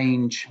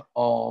range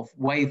of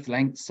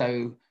wavelengths,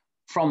 so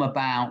from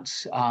about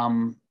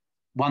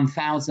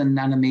 1,000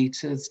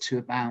 nanometers to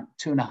about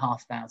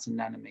 2,500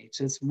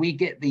 nanometers, we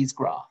get these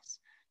graphs.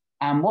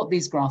 And what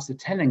these graphs are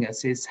telling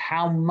us is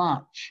how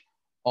much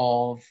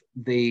of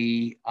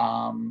the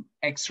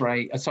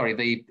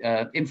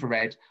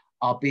infrared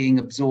are being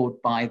absorbed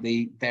by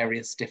the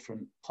various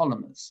different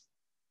polymers.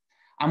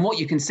 And what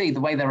you can see, the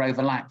way they're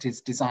overlapped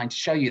is designed to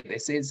show you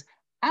this, is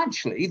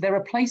actually there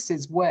are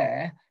places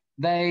where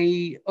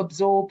they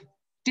absorb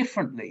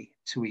differently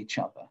to each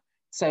other.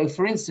 So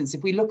for instance,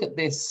 if we look at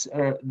this,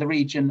 the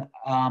region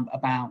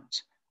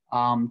about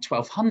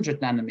 1,200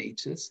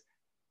 nanometers,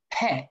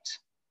 PET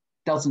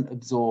doesn't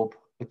absorb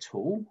at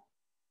all,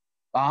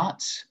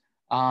 but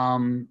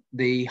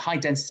the high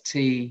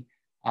density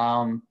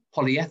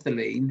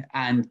polyethylene,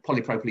 and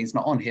polypropylene is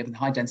not on here, but the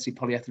high density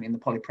polyethylene and the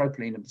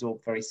polypropylene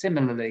absorb very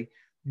similarly,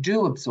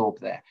 do absorb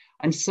there.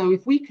 And so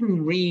if we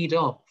can read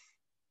off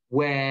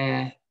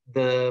where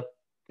the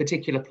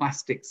particular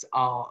plastics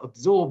are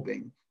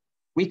absorbing,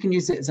 we can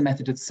use it as a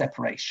method of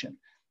separation,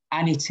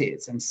 and it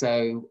is. And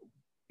so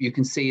you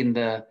can see in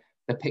the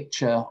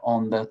picture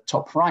on the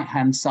top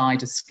right-hand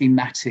side a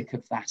schematic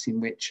of that,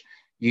 in which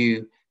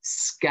you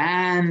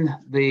scan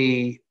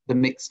the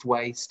mixed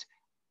waste,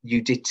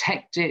 you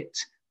detect it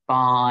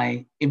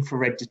by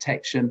infrared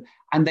detection,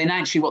 and then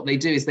actually what they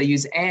do is they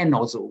use air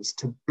nozzles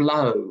to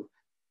blow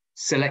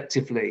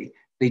selectively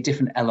the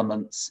different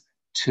elements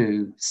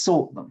to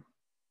sort them.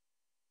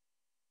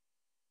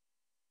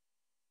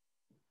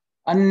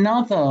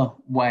 Another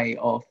way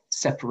of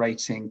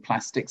separating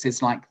plastics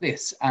is like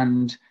this.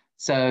 And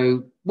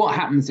so what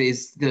happens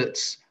is that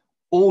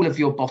all of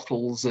your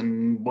bottles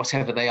and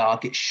whatever they are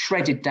get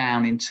shredded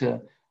down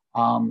into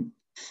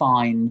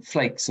fine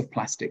flakes of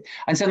plastic.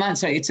 And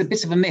so it's a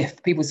bit of a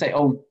myth. People say,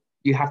 oh,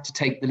 you have to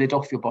take the lid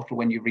off your bottle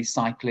when you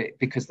recycle it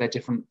because they're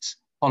different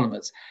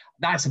polymers.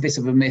 That's a bit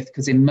of a myth,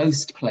 because in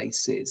most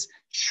places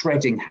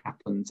shredding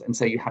happens, and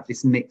so you have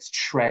this mixed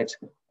shred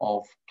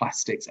of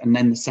plastics, and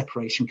then the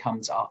separation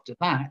comes after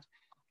that.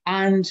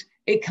 And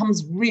it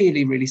comes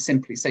really, really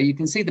simply. So you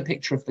can see the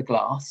picture of the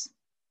glass,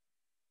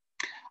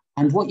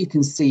 and what you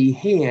can see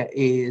here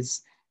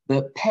is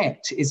that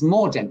PET is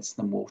more dense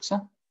than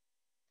water,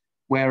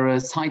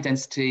 whereas high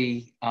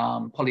density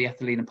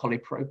polyethylene and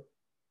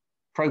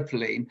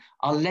polypropylene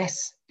are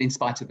less, in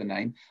spite of the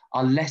name,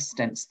 are less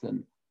dense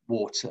than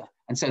water.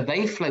 And so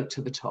they float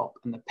to the top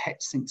and the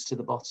PET sinks to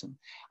the bottom.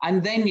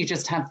 And then you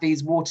just have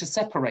these water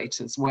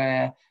separators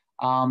where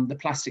the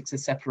plastics are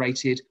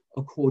separated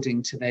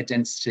according to their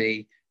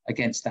density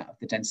against that of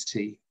the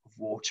density of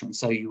water. And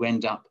so you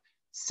end up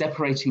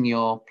separating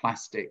your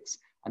plastics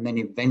and then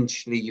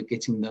eventually you're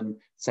getting them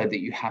so that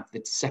you have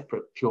the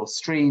separate pure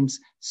streams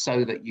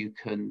so that you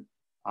can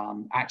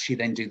actually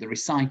then do the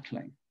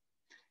recycling.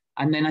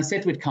 And then I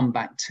said we'd come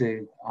back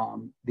to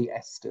the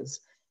esters.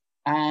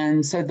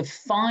 And so the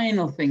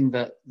final thing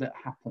that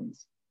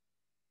happens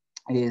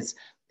is,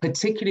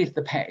 particularly if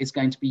the PET is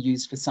going to be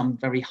used for some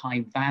very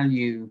high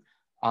value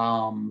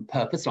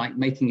purpose, like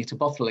making it a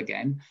bottle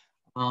again,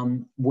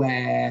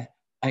 where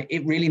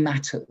it really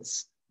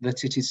matters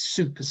that it is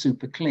super,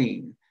 super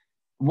clean.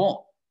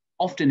 What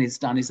often is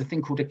done is a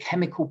thing called a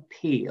chemical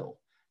peel.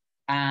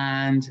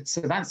 And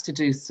so that's to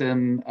do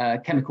some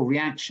chemical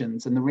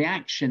reactions. And the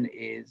reaction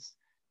is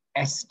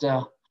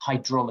ester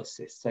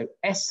hydrolysis. So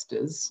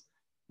esters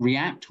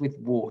react with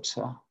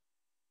water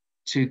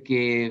to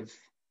give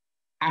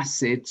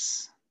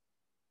acids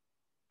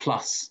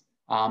plus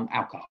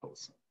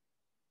alcohols.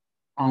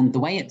 And the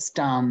way it's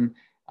done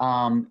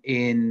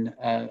in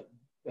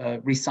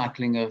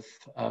recycling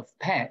of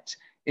PET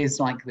is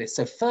like this.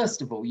 So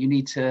first of all, you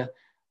need to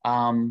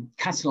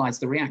catalyze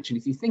the reaction.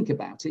 If you think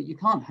about it, you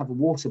can't have a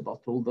water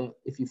bottle that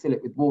if you fill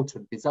it with water,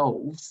 it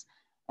dissolves.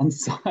 And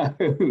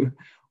so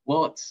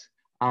what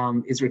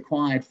is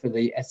required for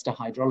the ester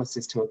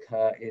hydrolysis to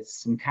occur is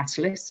some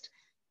catalyst,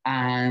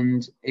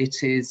 and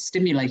it is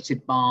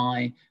stimulated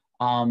by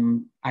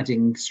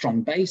adding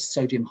strong base,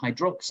 sodium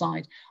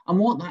hydroxide. And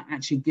what that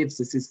actually gives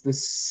us is the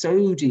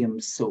sodium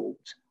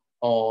salt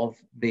of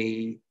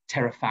the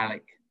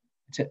terephthalic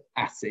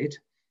acid,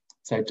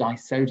 so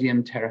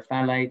disodium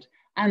terephthalate,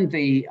 and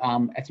the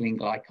ethylene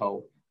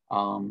glycol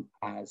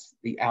as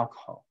the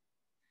alcohol.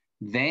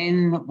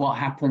 Then what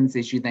happens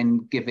is you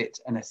then give it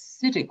an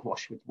acidic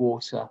wash with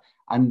water,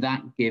 and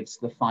that gives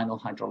the final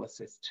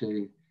hydrolysis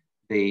to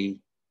the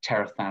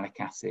terephthalic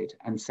acid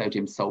and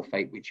sodium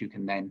sulfate, which you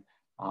can then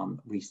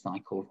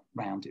recycle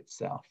round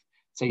itself.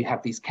 So you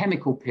have these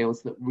chemical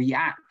peels that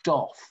react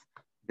off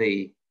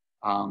the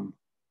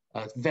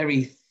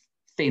very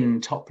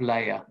thin top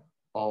layer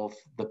of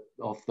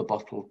the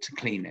bottle to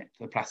clean it,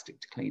 the plastic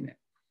to clean it.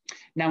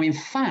 Now, in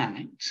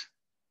fact,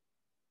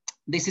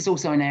 this is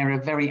also an area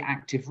of very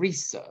active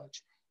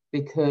research,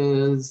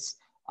 because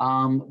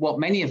what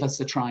many of us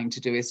are trying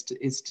to do is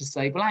to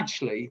say, well,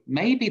 actually,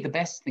 maybe the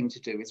best thing to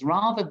do is,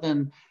 rather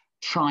than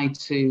try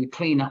to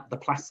clean up the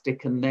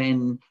plastic and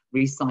then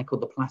recycle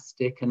the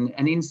plastic, and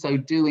in so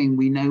doing,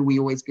 we know we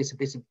always get a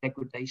bit of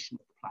degradation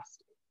of the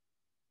plastic.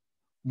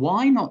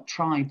 Why not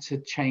try to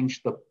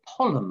change the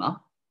polymer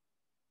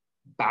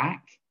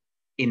back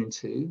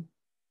into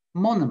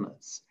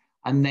monomers,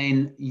 and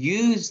then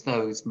use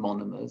those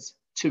monomers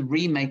to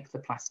remake the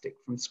plastic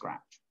from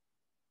scratch?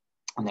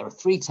 And there are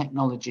three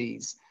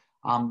technologies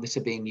that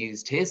are being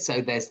used here.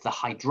 So there's the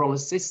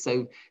hydrolysis,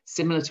 so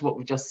similar to what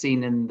we've just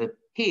seen in the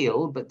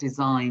peel, but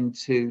designed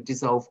to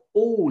dissolve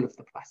all of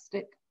the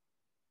plastic.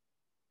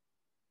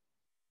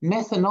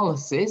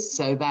 Methanolysis,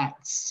 so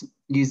that's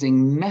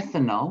using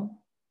methanol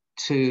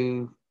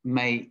to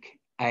make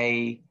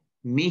a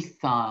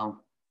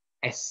methyl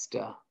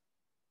ester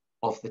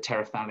of the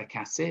terephthalic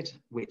acid,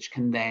 which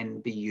can then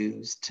be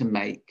used to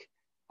make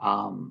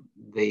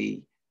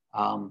the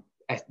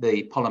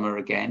polymer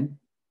again.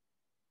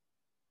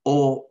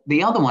 Or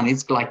the other one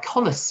is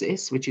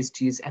glycolysis, which is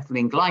to use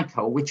ethylene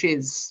glycol, which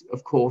is,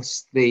 of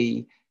course,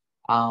 the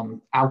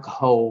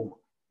alcohol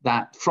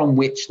from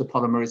which the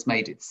polymer is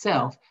made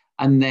itself,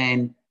 and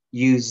then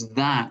use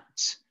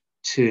that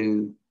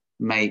to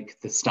make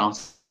the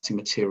starting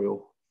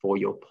material for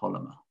your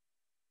polymer.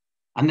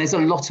 And there's a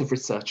lot of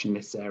research in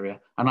this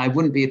area, and I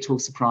wouldn't be at all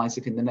surprised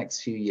if in the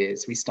next few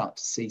years we start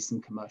to see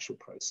some commercial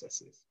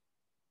processes.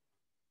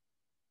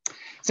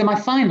 So my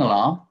final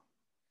R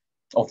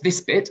of this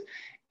bit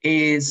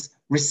is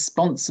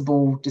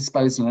responsible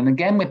disposal. And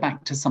again, we're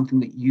back to something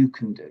that you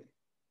can do.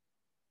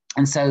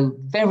 And so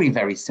very,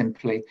 very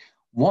simply,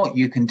 what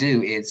you can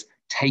do is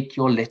take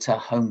your litter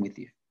home with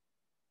you.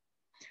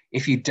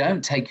 If you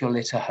don't take your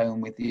litter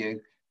home with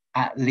you,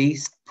 at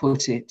least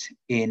put it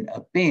in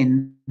a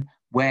bin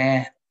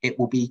where it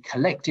will be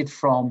collected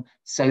from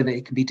so that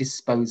it can be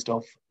disposed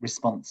of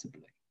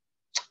responsibly.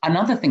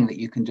 Another thing that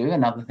you can do,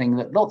 another thing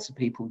that lots of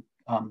people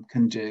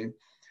can do,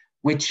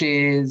 which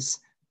is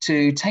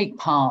to take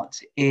part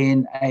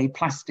in a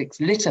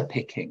plastics litter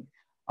picking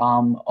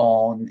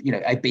on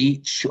a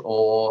beach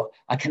or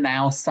a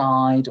canal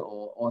side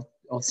or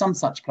some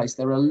such place.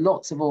 There are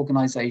lots of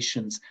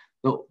organisations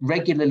that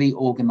regularly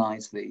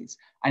organise these,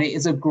 and it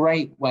is a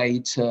great way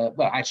to,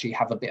 well, actually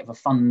have a bit of a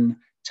fun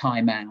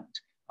time out,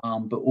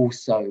 but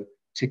also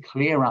to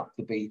clear up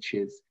the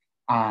beaches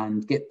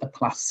and get the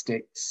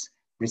plastics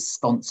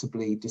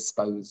responsibly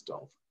disposed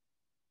of.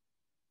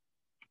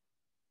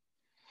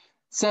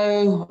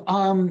 So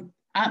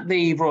at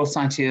the Royal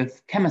Society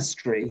of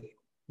Chemistry,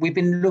 we've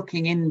been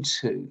looking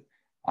into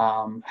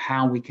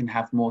how we can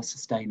have more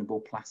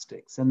sustainable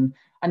plastics, and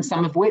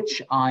some of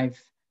which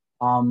I've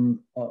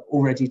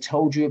already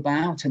told you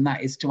about, and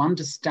that is to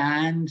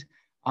understand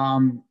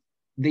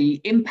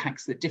the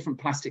impacts that different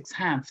plastics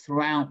have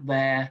throughout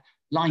their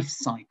life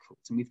cycles,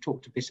 and we've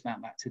talked a bit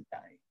about that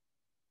today.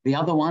 The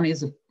other one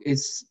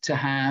is to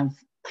have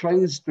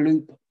closed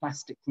loop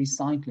plastic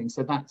recycling.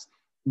 So that's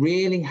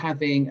really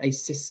having a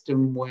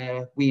system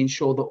where we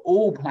ensure that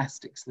all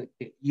plastics that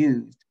get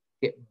used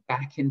get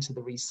back into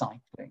the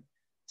recycling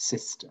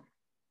system.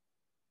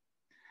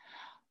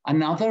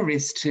 Another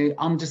is to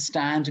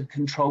understand and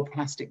control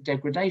plastic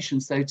degradation.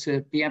 So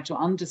to be able to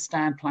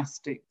understand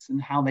plastics and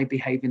how they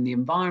behave in the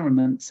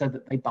environment so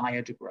that they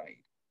biodegrade.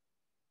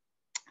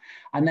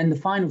 And then the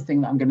final thing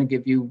that I'm going to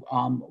give you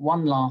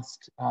one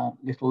last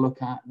little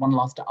look at, one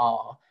last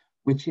R,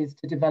 which is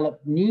to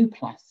develop new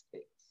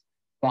plastics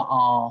that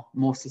are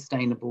more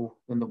sustainable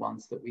than the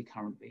ones that we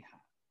currently have.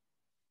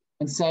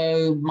 And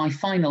so my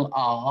final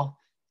R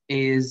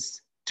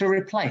is to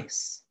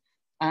replace.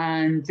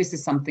 And this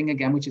is something,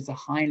 again, which is a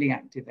highly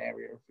active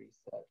area of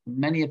research.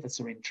 Many of us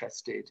are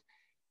interested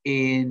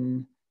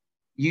in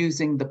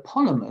using the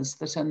polymers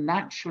that are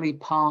naturally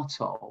part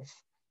of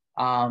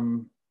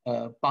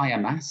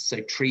biomass,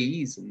 so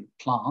trees and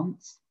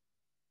plants,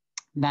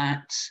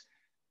 that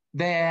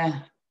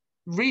they're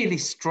really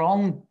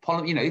strong,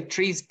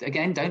 trees,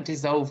 again, don't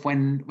dissolve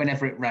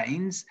whenever it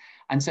rains.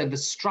 And so the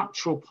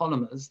structural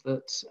polymers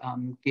that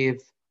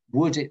give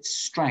wood its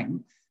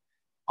strength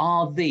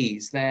are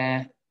these.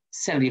 They're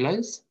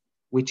cellulose,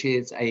 which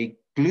is a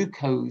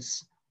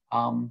glucose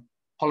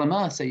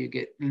polymer. So you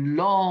get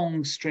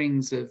long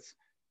strings of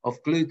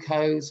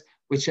glucose,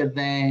 which are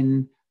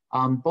then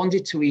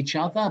bonded to each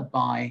other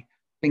by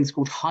things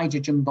called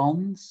hydrogen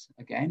bonds.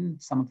 Again,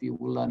 some of you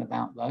will learn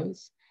about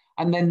those.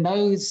 And then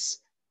those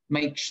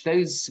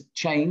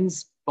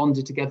chains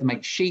bonded together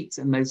make sheets,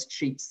 and those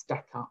sheets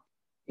stack up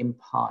in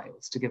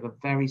piles to give a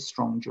very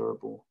strong,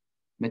 durable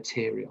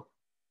material.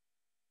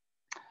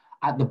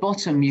 At the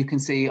bottom, you can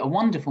see a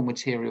wonderful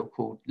material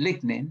called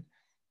lignin.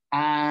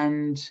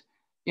 And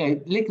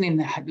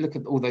lignin, look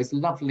at all those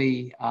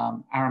lovely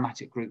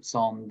aromatic groups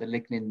on the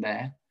lignin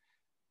there.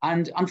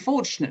 And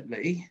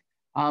unfortunately,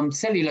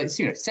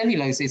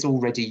 cellulose is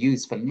already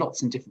used for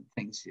lots of different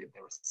things. There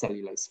are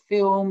cellulose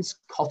films,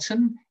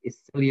 cotton is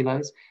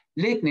cellulose.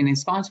 Lignin, in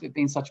spite of it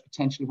being such a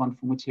potentially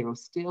wonderful material,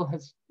 still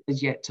has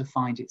yet to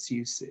find its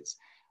uses.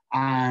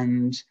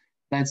 And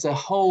there's a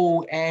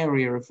whole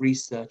area of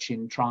research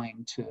in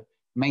trying to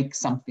make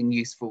something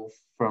useful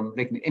from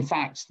lignin. In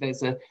fact,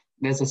 there's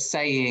a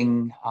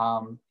saying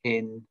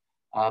in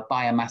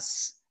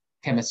biomass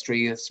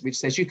chemistry which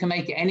says you can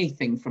make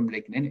anything from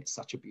lignin, it's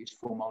such a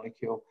beautiful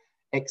molecule,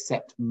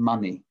 except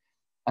money.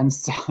 And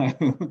so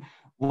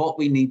what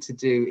we need to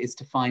do is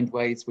to find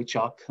ways which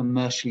are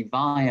commercially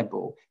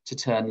viable to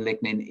turn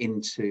lignin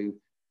into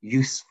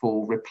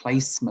useful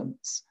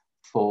replacements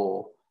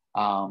for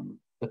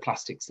the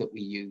plastics that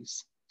we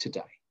use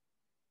today.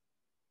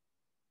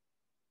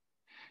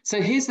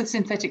 So here's the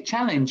synthetic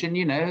challenge.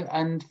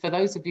 And for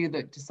those of you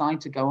that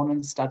decide to go on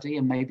and study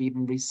and maybe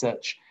even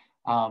research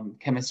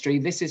chemistry,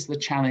 this is the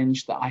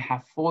challenge that I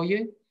have for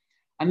you.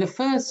 And the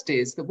first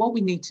is that what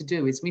we need to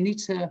do is we need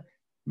to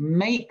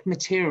make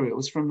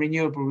materials from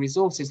renewable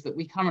resources that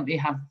we currently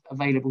have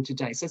available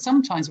today. So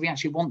sometimes we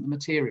actually want the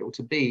material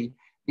to be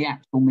the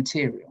actual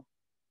material.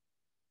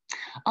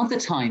 Other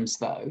times,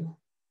 though,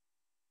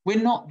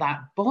 we're not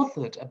that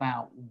bothered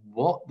about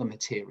what the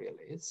material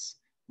is.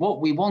 What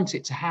we want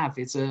it to have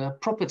is a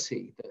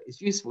property that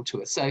is useful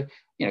to us. So,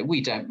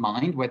 we don't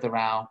mind whether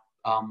our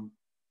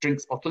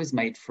drinks bottle is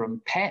made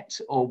from PET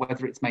or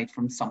whether it's made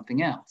from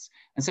something else.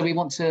 And so we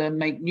want to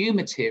make new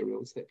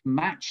materials that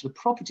match the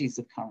properties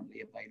of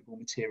currently available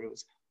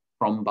materials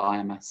from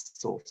biomass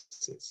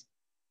sources.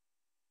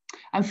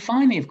 And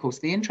finally, of course,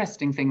 the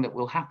interesting thing that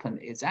will happen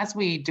is as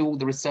we do all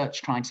the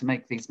research trying to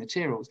make these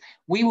materials,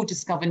 we will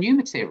discover new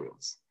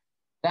materials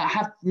that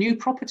have new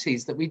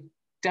properties that we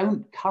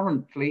don't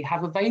currently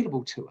have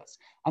available to us.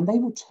 And they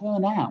will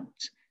turn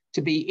out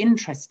to be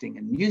interesting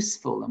and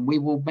useful, and we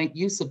will make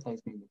use of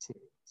those new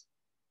materials.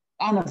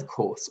 And of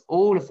course,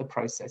 all of the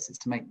processes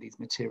to make these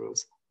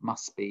materials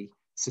must be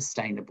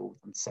sustainable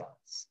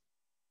themselves.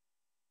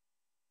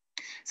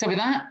 So with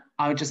that,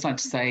 I would just like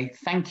to say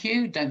thank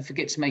you. Don't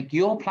forget to make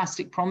your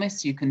plastic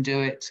promise. You can do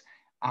it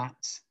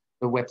at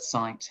the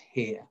website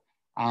here.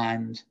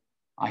 And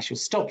I shall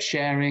stop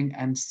sharing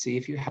and see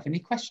if you have any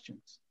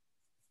questions.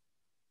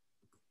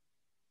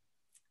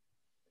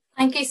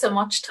 Thank you so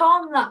much,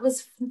 Tom. That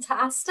was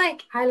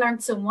fantastic. I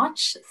learned so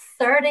much.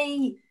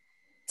 30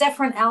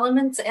 different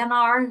elements in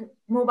our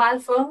mobile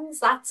phones.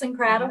 That's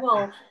incredible.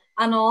 Yeah.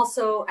 And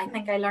also, I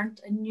think I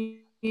learned a new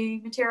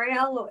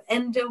material,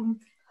 Indian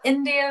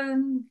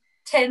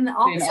tin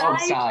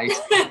oxide.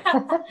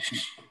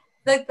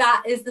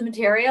 That is the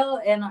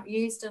material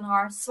used in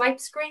our swipe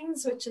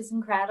screens, which is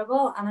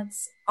incredible. And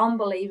it's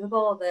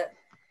unbelievable that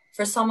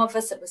for some of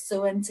us it was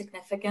so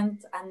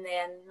insignificant, and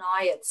then now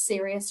it's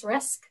serious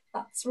risk.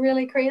 That's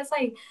really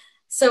crazy.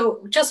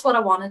 So just what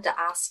I wanted to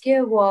ask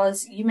you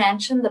was, you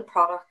mentioned the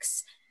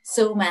products.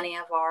 So many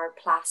of our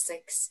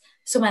plastics,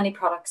 so many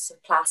products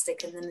of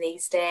plastic in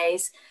these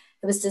days,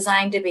 it was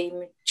designed to be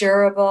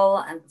durable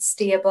and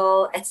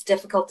stable. It's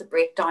difficult to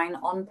break down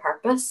on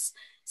purpose.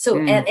 So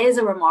it is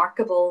a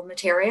remarkable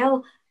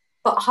material.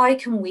 But how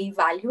can we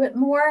value it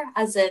more,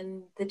 as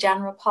in the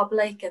general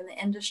public and the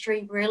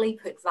industry really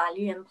put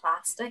value in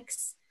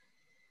plastics?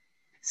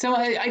 So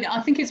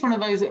I think it's one of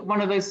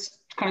those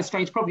kind of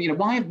strange problems. You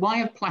know, why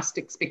have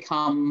plastics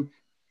become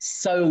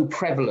so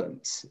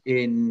prevalent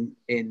in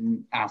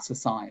our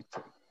society?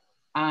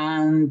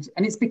 And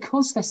it's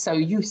because they're so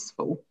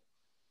useful,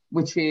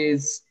 which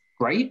is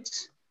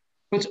great,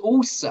 but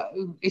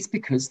also it's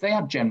because they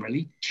are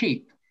generally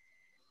cheap.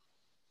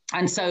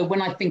 And so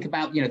when I think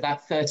about, you know,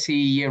 that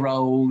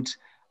 30-year-old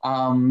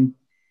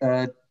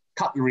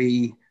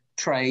cutlery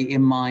tray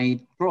in my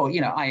drawer,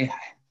 you know, I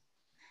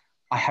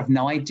have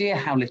no idea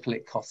how little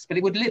it costs, but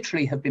it would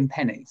literally have been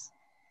pennies.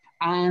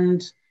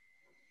 And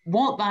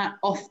what that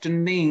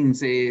often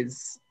means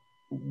is,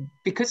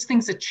 because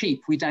things are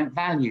cheap, we don't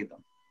value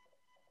them.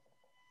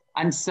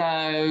 And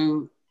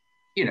so,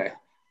 you know,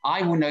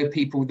 I will know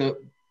people that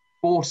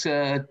bought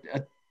a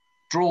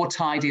drawer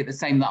tidy at the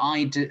same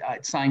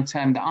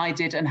time that I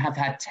did, and have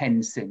had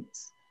 10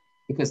 since,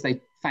 because they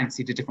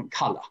fancied a different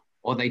color,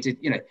 or they did,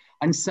 you know.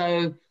 And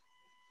so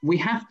we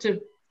have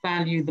to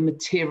value the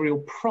material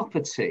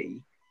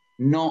property,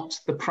 not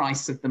the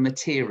price of the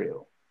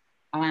material.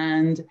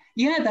 And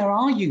yeah, there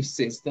are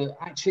uses that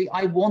actually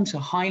I want a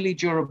highly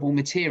durable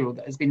material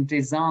that has been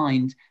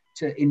designed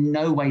to in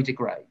no way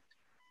degrade.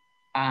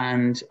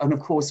 And of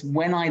course,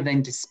 when I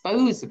then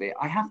dispose of it,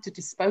 I have to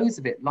dispose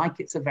of it like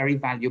it's a very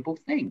valuable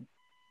thing.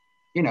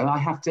 You know, I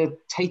have to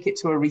take it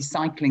to a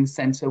recycling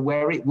center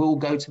where it will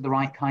go to the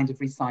right kind of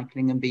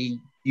recycling and be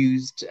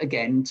used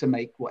again to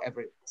make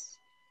whatever it's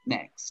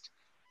next.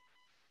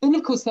 Then,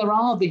 of course, there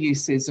are the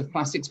uses of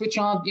plastics, which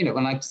are, you know,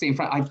 when I see in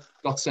front, I've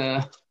got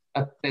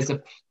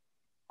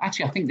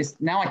actually, I think this,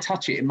 now I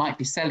touch it, it might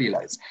be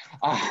cellulose.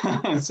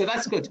 So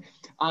that's good.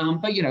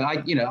 But, you know,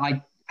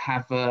 I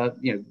have,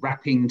 you know,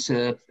 wrapping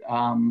to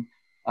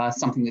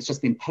something that's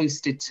just been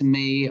posted to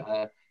me,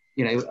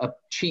 you know, a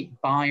cheap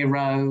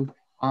biro.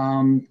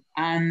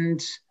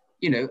 And,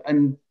 you know,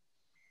 and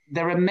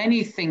there are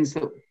many things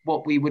that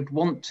what we would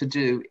want to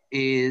do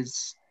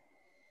is,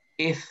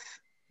 if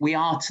we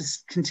are to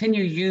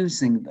continue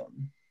using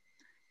them,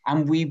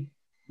 and we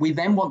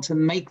then want to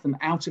make them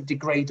out of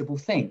degradable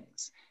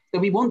things, so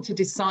we want to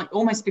decide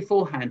almost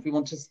beforehand, we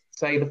want to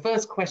say the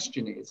first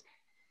question is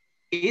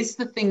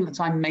the thing that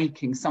I'm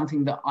making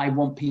something that I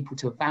want people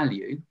to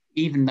value,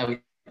 even though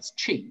it's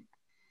cheap?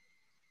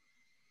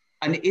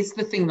 And is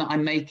the thing that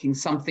I'm making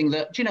something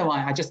that, you know,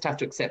 I just have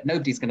to accept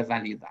nobody's going to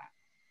value that?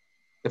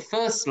 The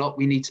first lot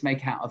we need to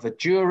make out of a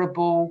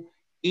durable,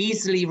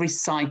 easily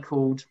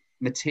recycled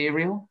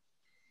material.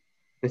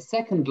 The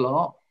second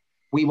lot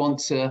we want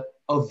to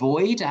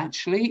avoid,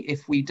 actually,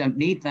 if we don't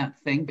need that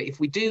thing. But if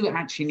we do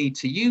actually need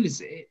to use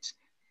it,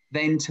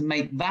 then to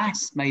make that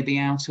maybe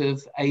out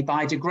of a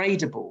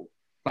biodegradable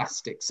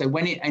plastic. So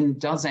when it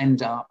does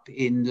end up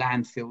in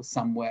landfill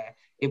somewhere,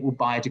 it will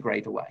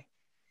biodegrade away.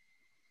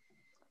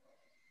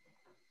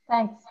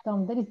 Thanks,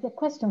 Tom. There is a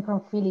question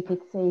from Philip.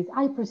 It says,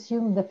 I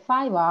presume the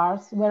 5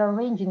 Rs were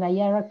arranged in a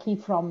hierarchy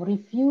from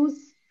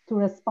refuse to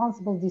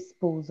responsible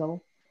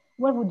disposal.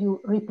 Where would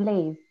you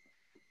replace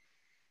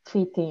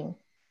fit in?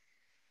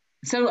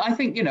 So I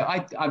think, you know,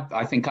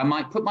 I think I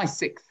might put my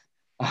sixth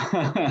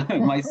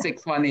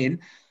one in.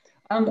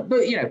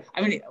 But, you know,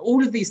 I mean,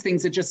 all of these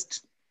things are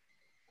just,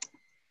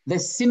 they're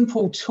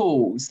simple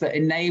tools that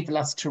enable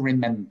us to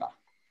remember.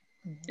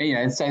 Mm-hmm. You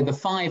know, so the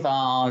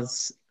 5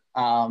 Rs,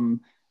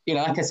 you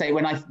know, like I say,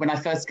 when I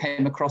first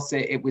came across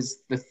it, it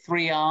was the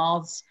 3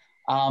 Rs,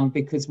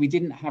 because we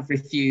didn't have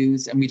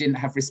refuse and we didn't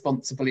have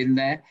responsible in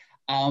there.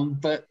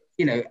 But,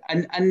 you know,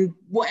 and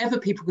whatever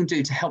people can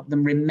do to help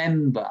them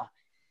remember,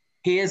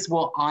 here's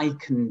what I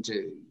can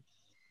do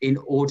in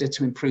order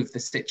to improve the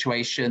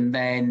situation,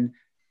 then,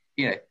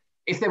 you know,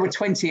 if there were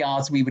 20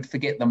 Rs, we would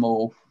forget them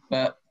all,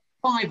 but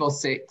 5 or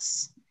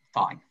 6,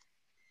 fine.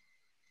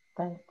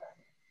 Thanks.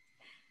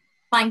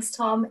 Thanks,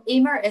 Tom.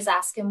 Emer is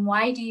asking,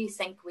 why do you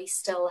think we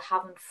still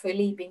haven't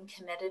fully been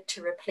committed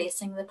to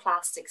replacing the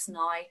plastics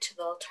now to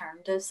the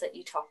alternatives that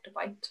you talked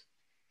about?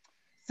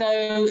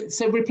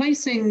 So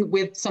replacing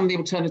with some of the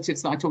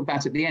alternatives that I talked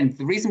about at the end,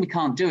 the reason we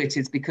can't do it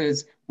is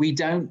because we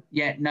don't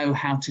yet know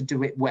how to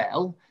do it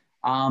well.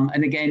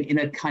 And again, in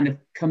a kind of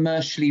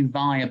commercially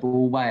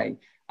viable way.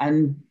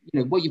 And you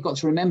know, what you've got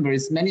to remember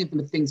is many of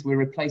the things we're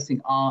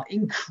replacing are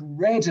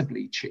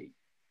incredibly cheap.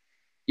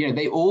 You know,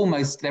 they're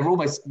almost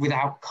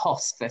without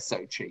cost, they're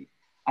so cheap.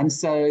 And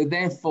so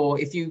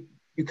therefore, if you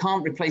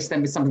can't replace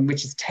them with something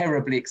which is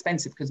terribly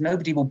expensive, because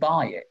nobody will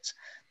buy it.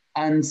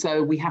 And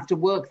so we have to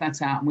work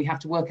that out, and we have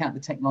to work out the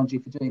technology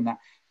for doing that.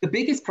 The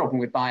biggest problem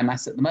with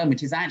biomass at the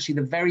moment is actually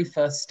the very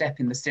first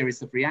step in the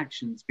series of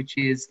reactions, which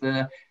is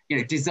the, you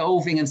know,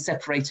 dissolving and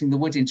separating the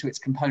wood into its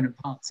component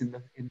parts in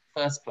the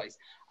first place.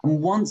 And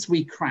once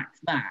we crack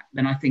that,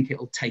 then I think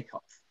it'll take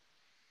off.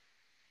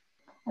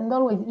 And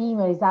always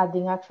Emer is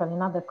adding actually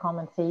another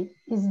comment, say,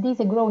 is this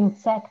a growing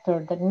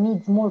sector that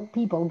needs more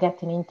people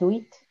getting into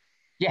it?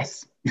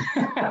 Yes,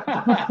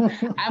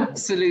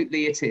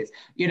 absolutely it is.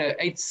 You know,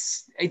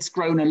 it's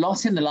grown a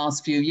lot in the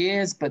last few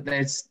years, but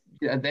there's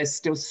there's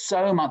still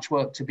so much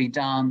work to be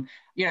done.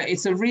 You know,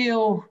 it's a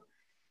real,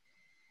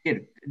 you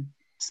know,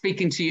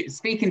 speaking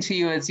to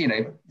you as, you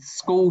know,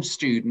 school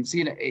students,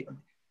 you know,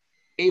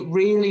 it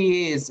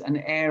really is an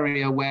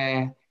area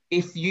where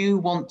if you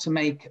want to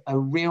make a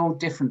real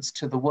difference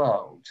to the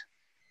world,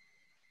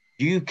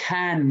 you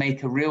can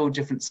make a real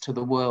difference to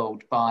the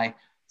world by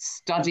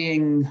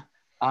studying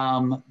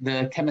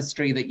the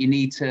chemistry that you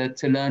need to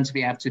learn to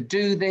be able to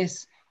do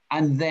this,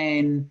 and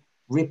then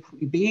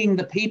being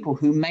the people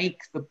who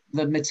make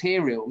the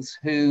materials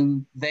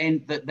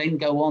that then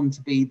go on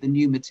to be the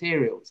new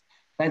materials.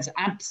 That's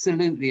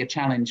absolutely a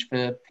challenge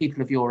for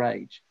people of your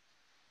age.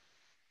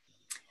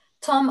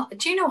 Tom,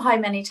 do you know how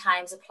many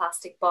times a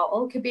plastic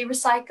bottle could be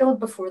recycled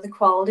before the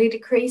quality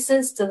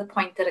decreases to the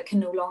point that it can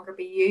no longer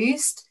be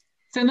used?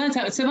 So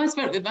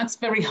that's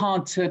very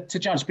hard to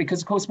judge,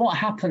 because of course what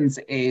happens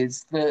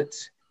is that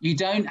you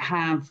don't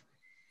have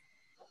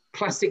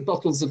plastic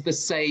bottles of the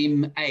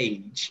same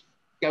age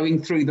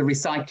going through the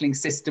recycling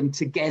system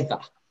together.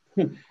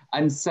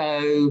 And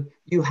so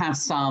you have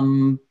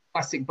some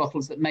plastic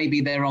bottles that maybe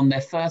they're on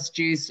their first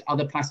use,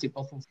 other plastic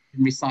bottles have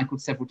been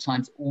recycled several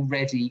times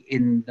already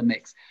in the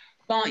mix.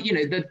 But, you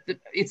know,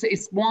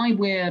 it's why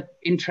we're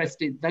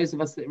interested, those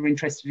of us that are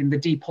interested in the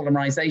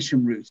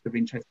depolymerization route are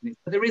interested in it.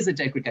 But there is a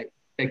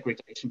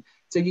degradation.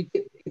 So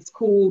it's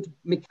called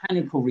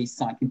mechanical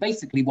recycling.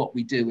 Basically what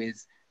we do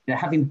is, you know,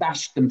 having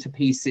bashed them to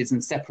pieces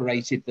and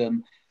separated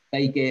them,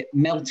 they get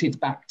melted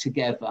back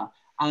together.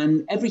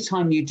 And every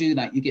time you do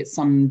that, you get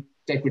some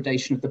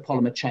degradation of the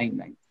polymer chain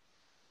length.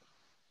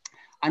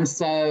 And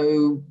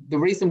so the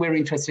reason we're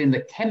interested in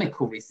the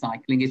chemical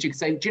recycling is you can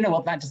say, do you know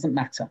what, that doesn't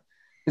matter.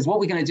 Because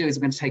what we're going to do is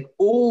we're going to take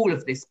all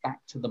of this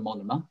back to the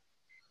monomer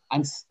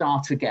and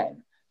start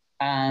again.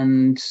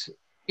 And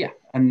yeah,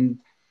 and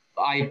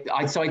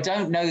so I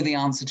don't know the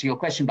answer to your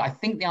question, but I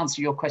think the answer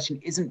to your question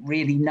isn't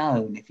really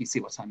known, if you see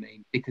what I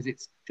mean, because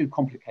it's too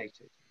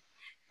complicated.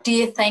 Do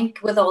you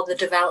think with all the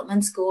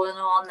developments going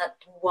on that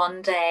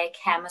one day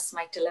chemists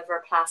might deliver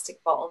a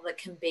plastic bottle that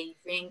can be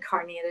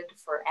reincarnated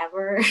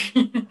forever?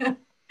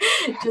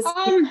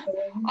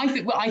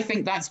 I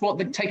think that's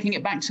what taking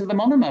it back to the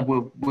monomer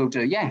will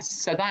do. Yes,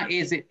 so that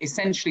is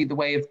essentially the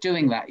way of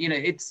doing that. You know,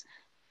 it's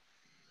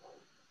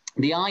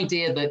the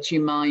idea that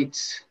you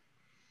might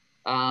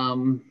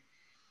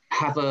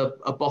have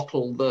a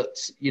bottle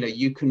that, you know,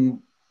 you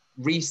can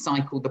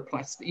recycle the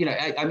plastic. You know,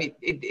 I mean,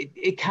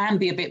 it can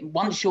be a bit,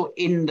 once you're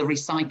in the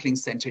recycling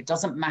center, it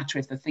doesn't matter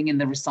if the thing in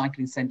the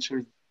recycling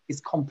center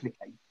is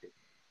complicated.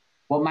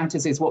 What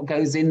matters is what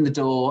goes in the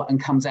door and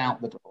comes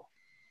out the door.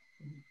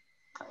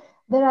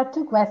 There are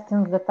two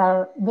questions that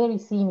are very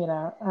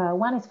similar.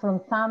 One is from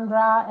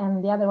Sandra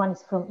and the other one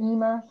is from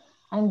Emer,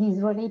 and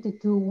is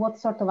related to what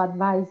sort of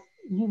advice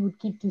you would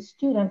give to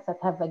students that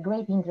have a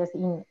great interest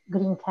in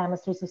green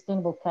chemistry,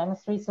 sustainable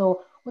chemistry,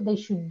 so what they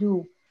should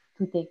do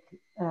to take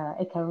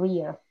a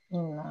career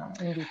in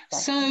this sector.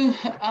 So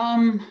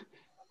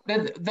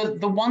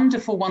the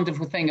wonderful,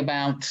 wonderful thing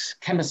about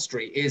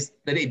chemistry is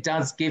that it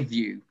does give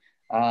you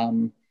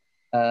a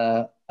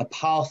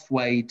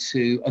pathway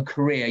to a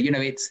career. You know,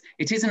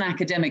 it is an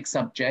academic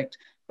subject,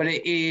 but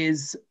it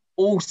is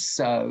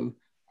also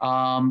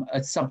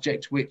a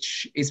subject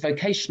which is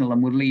vocational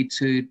and will lead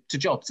to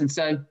jobs. And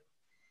so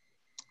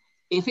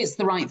if it's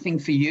the right thing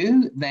for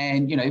you,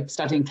 then, you know,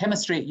 studying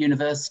chemistry at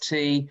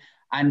university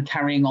and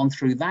carrying on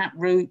through that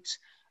route.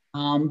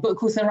 But of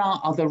course, there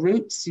are other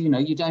routes. You know,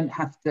 you don't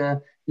have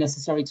to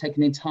necessarily take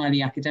an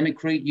entirely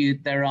academic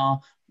route. There are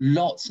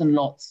lots and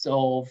lots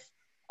of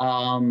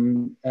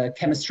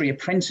chemistry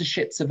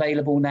apprenticeships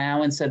available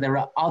now. And so there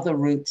are other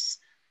routes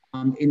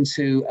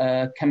into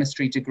a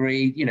chemistry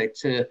degree, you know,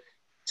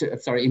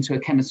 into a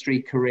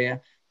chemistry career.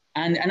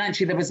 And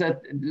actually there was a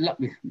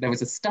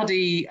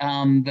study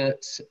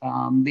that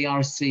the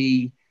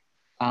RSC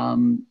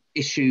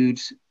issued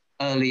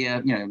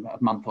earlier, you know, a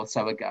month or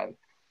so ago.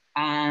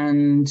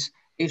 And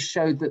it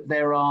showed that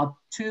there are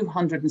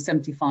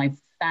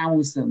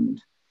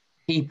 275,000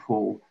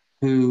 people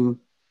who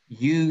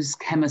use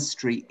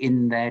chemistry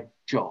in their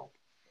job.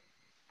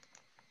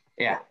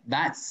 Yeah,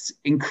 that's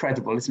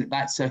incredible, isn't it?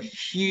 That's a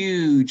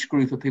huge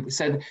group of people.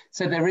 So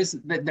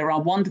there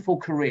are wonderful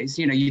careers.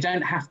 You know, you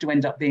don't have to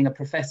end up being a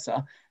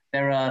professor.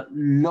 There are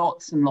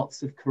lots and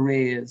lots of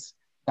careers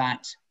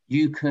that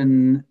you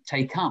can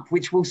take up,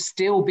 which will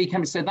still be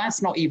chemistry. So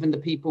that's not even the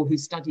people who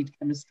studied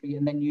chemistry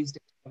and then used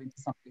it to go into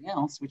something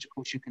else, which of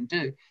course you can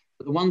do.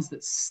 But the ones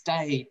that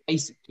stay,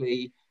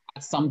 basically,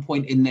 at some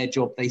point in their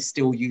job, they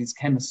still use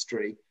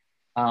chemistry.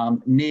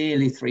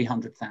 Nearly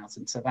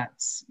 300,000. So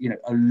that's, you know,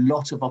 a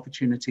lot of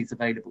opportunities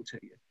available to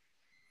you.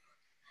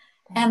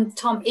 And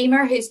Tom,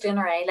 Emer, who's doing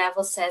our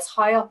A-level, says,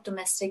 how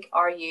optimistic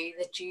are you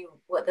that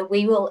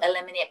we will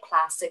eliminate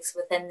plastics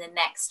within the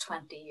next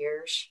 20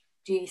 years?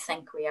 Do you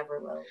think we ever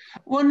will?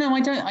 Well, no, I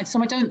don't.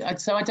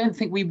 So I don't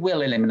think we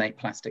will eliminate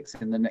plastics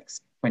in the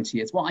next 20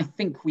 years. What I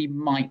think we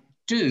might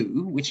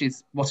do, which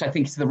is what I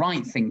think is the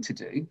right thing to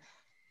do,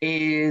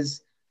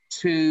 is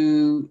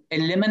to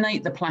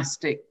eliminate the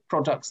plastic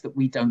products that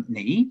we don't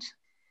need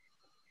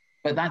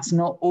but that's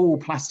not all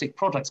plastic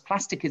products.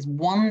 Plastic is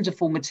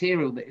wonderful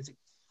material that is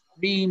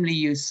extremely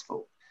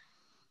useful.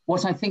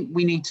 What I think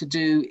we need to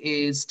do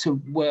is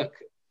to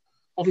work,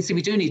 obviously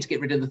we do need to get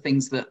rid of the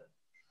things that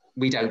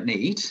we don't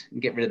need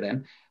and get rid of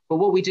them. But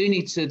what we do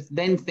need to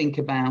then think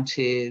about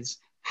is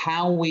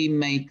how we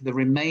make the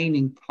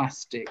remaining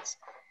plastics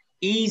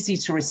easy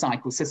to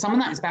recycle. So some of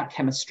that is about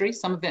chemistry.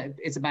 Some of it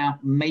is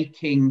about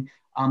making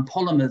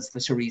polymers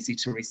that are easy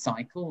to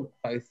recycle,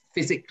 both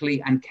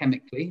physically and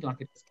chemically, like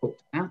I just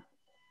talked about.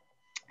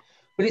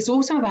 But it's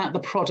also about the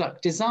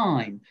product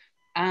design.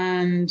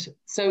 And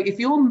so if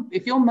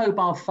your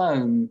mobile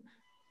phone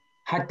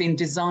had been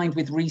designed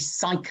with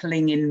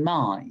recycling in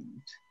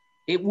mind,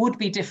 it would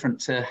be different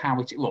to how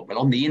it, well,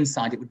 on the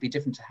inside, it would be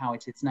different to how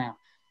it is now.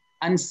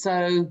 And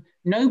so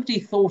nobody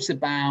thought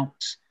about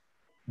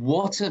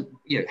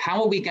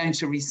how are we going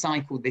to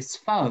recycle this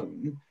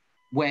phone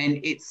when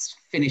it's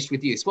finished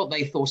with use? What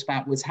they thought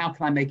about was, how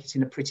can I make it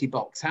in a pretty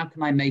box? How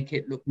can I make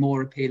it look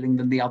more appealing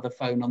than the other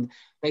phone?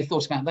 They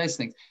thought about those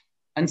things.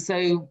 And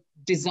so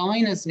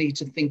designers need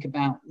to think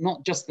about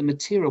not just the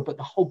material, but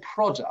the whole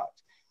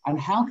product. And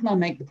how can I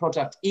make the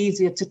product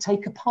easier to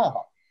take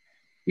apart?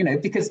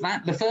 Because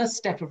the first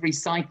step of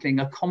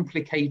recycling a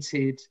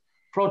complicated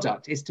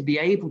product is to be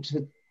able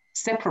to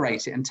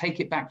separate it and take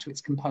it back to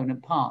its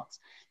component parts.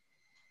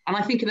 And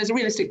I think there's a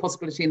realistic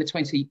possibility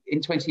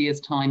in 20 years'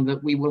 time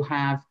that we will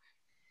have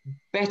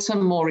better,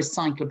 more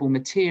recyclable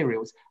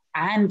materials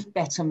and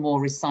better,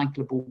 more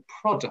recyclable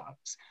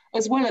products,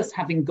 as well as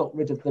having got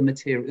rid of the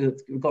material,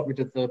 got rid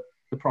of the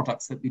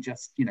products that we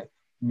just,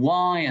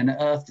 why on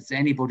earth does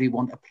anybody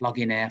want a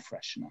plug-in air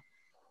freshener?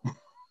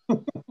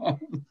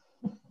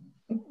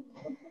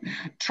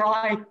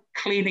 Try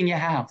cleaning your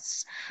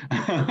house.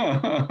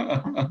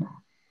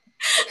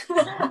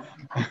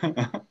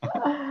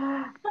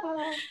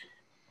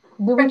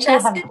 Do we still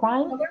have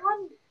time?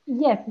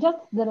 Yes, just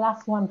the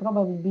last one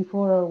probably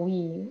before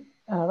we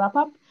wrap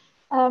up.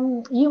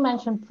 You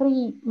mentioned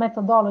 3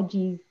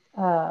 methodologies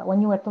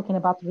when you were talking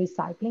about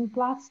recycling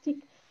plastic.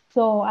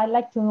 So I'd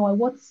like to know at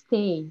what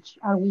stage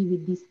are we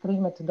with these 3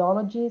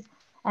 methodologies,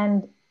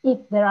 and if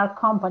there are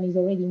companies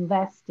already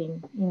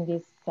investing in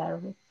this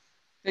service.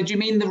 So do you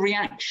mean the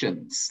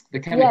reactions, the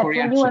chemical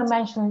reactions? Yes, when you were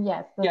mentioning,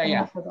 yes.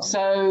 Yeah.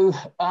 So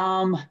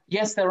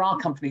yes, there are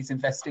companies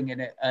investing in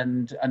it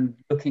and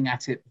looking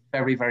at it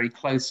very, very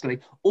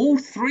closely. All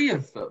 3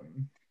 of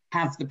them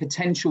have the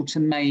potential to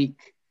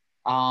make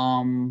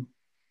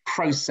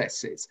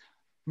processes.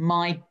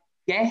 My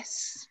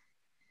guess,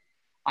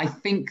 I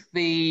think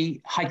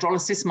the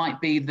hydrolysis might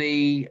be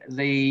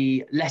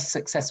the less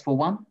successful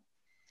one.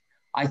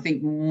 I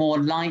think more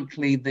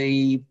likely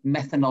the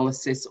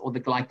methanolysis or the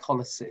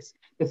glycolysis.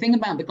 The thing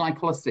about the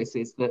glycolysis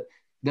is that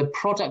the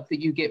product that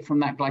you get from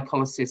that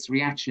glycolysis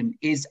reaction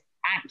is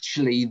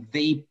actually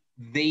the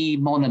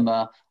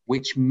monomer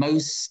which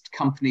most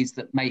companies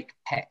that make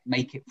PET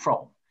make it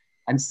from.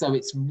 And so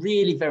it's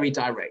really very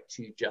direct.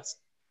 You just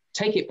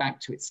take it back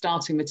to its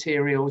starting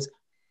materials,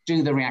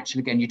 do the reaction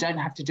again. You don't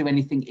have to do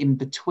anything in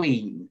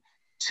between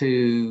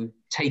to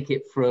take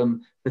it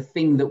from the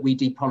thing that we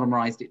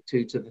depolymerized it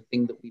to the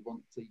thing that we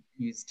want to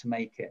use to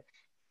make it.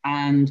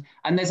 And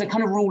there's a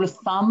kind of rule of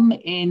thumb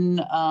in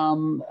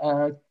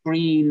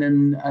green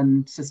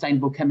and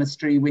sustainable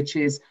chemistry, which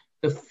is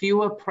the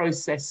fewer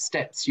process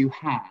steps you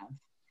have,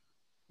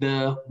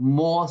 the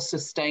more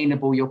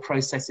sustainable your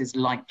process is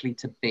likely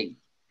to be.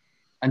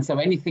 And so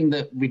anything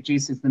that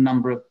reduces the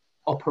number of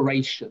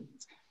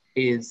operations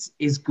is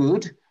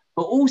good,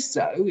 but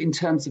also in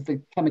terms of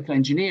the chemical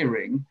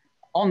engineering,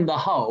 on the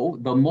whole,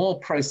 the more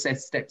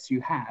process steps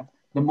you have,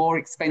 the more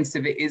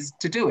expensive it is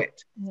to do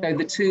it. So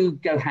the 2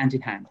 go hand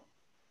in hand.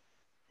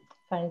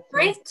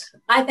 Great.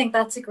 I think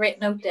that's a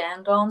great note to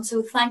end on.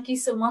 So thank you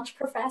so much,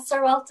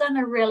 Professor Welton.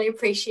 I really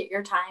appreciate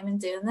your time in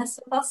doing this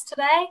with us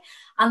today.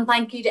 And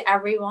thank you to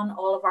everyone,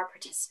 all of our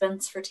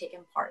participants, for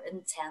taking part in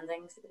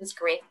attending. It was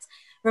great.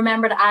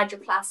 Remember to add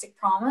your plastic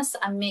promise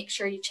and make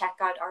sure you check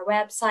out our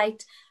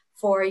website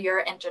for your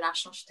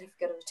International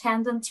Certificate of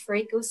Attendance for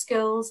Eco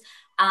Schools,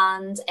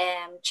 and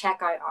check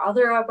out our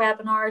other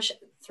webinars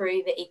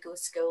through the Eco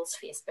Schools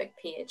Facebook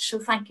page. So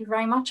thank you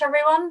very much,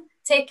 everyone.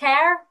 Take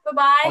care.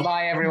 Bye-bye.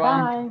 Bye-bye,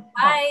 everyone. Bye.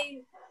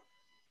 Bye.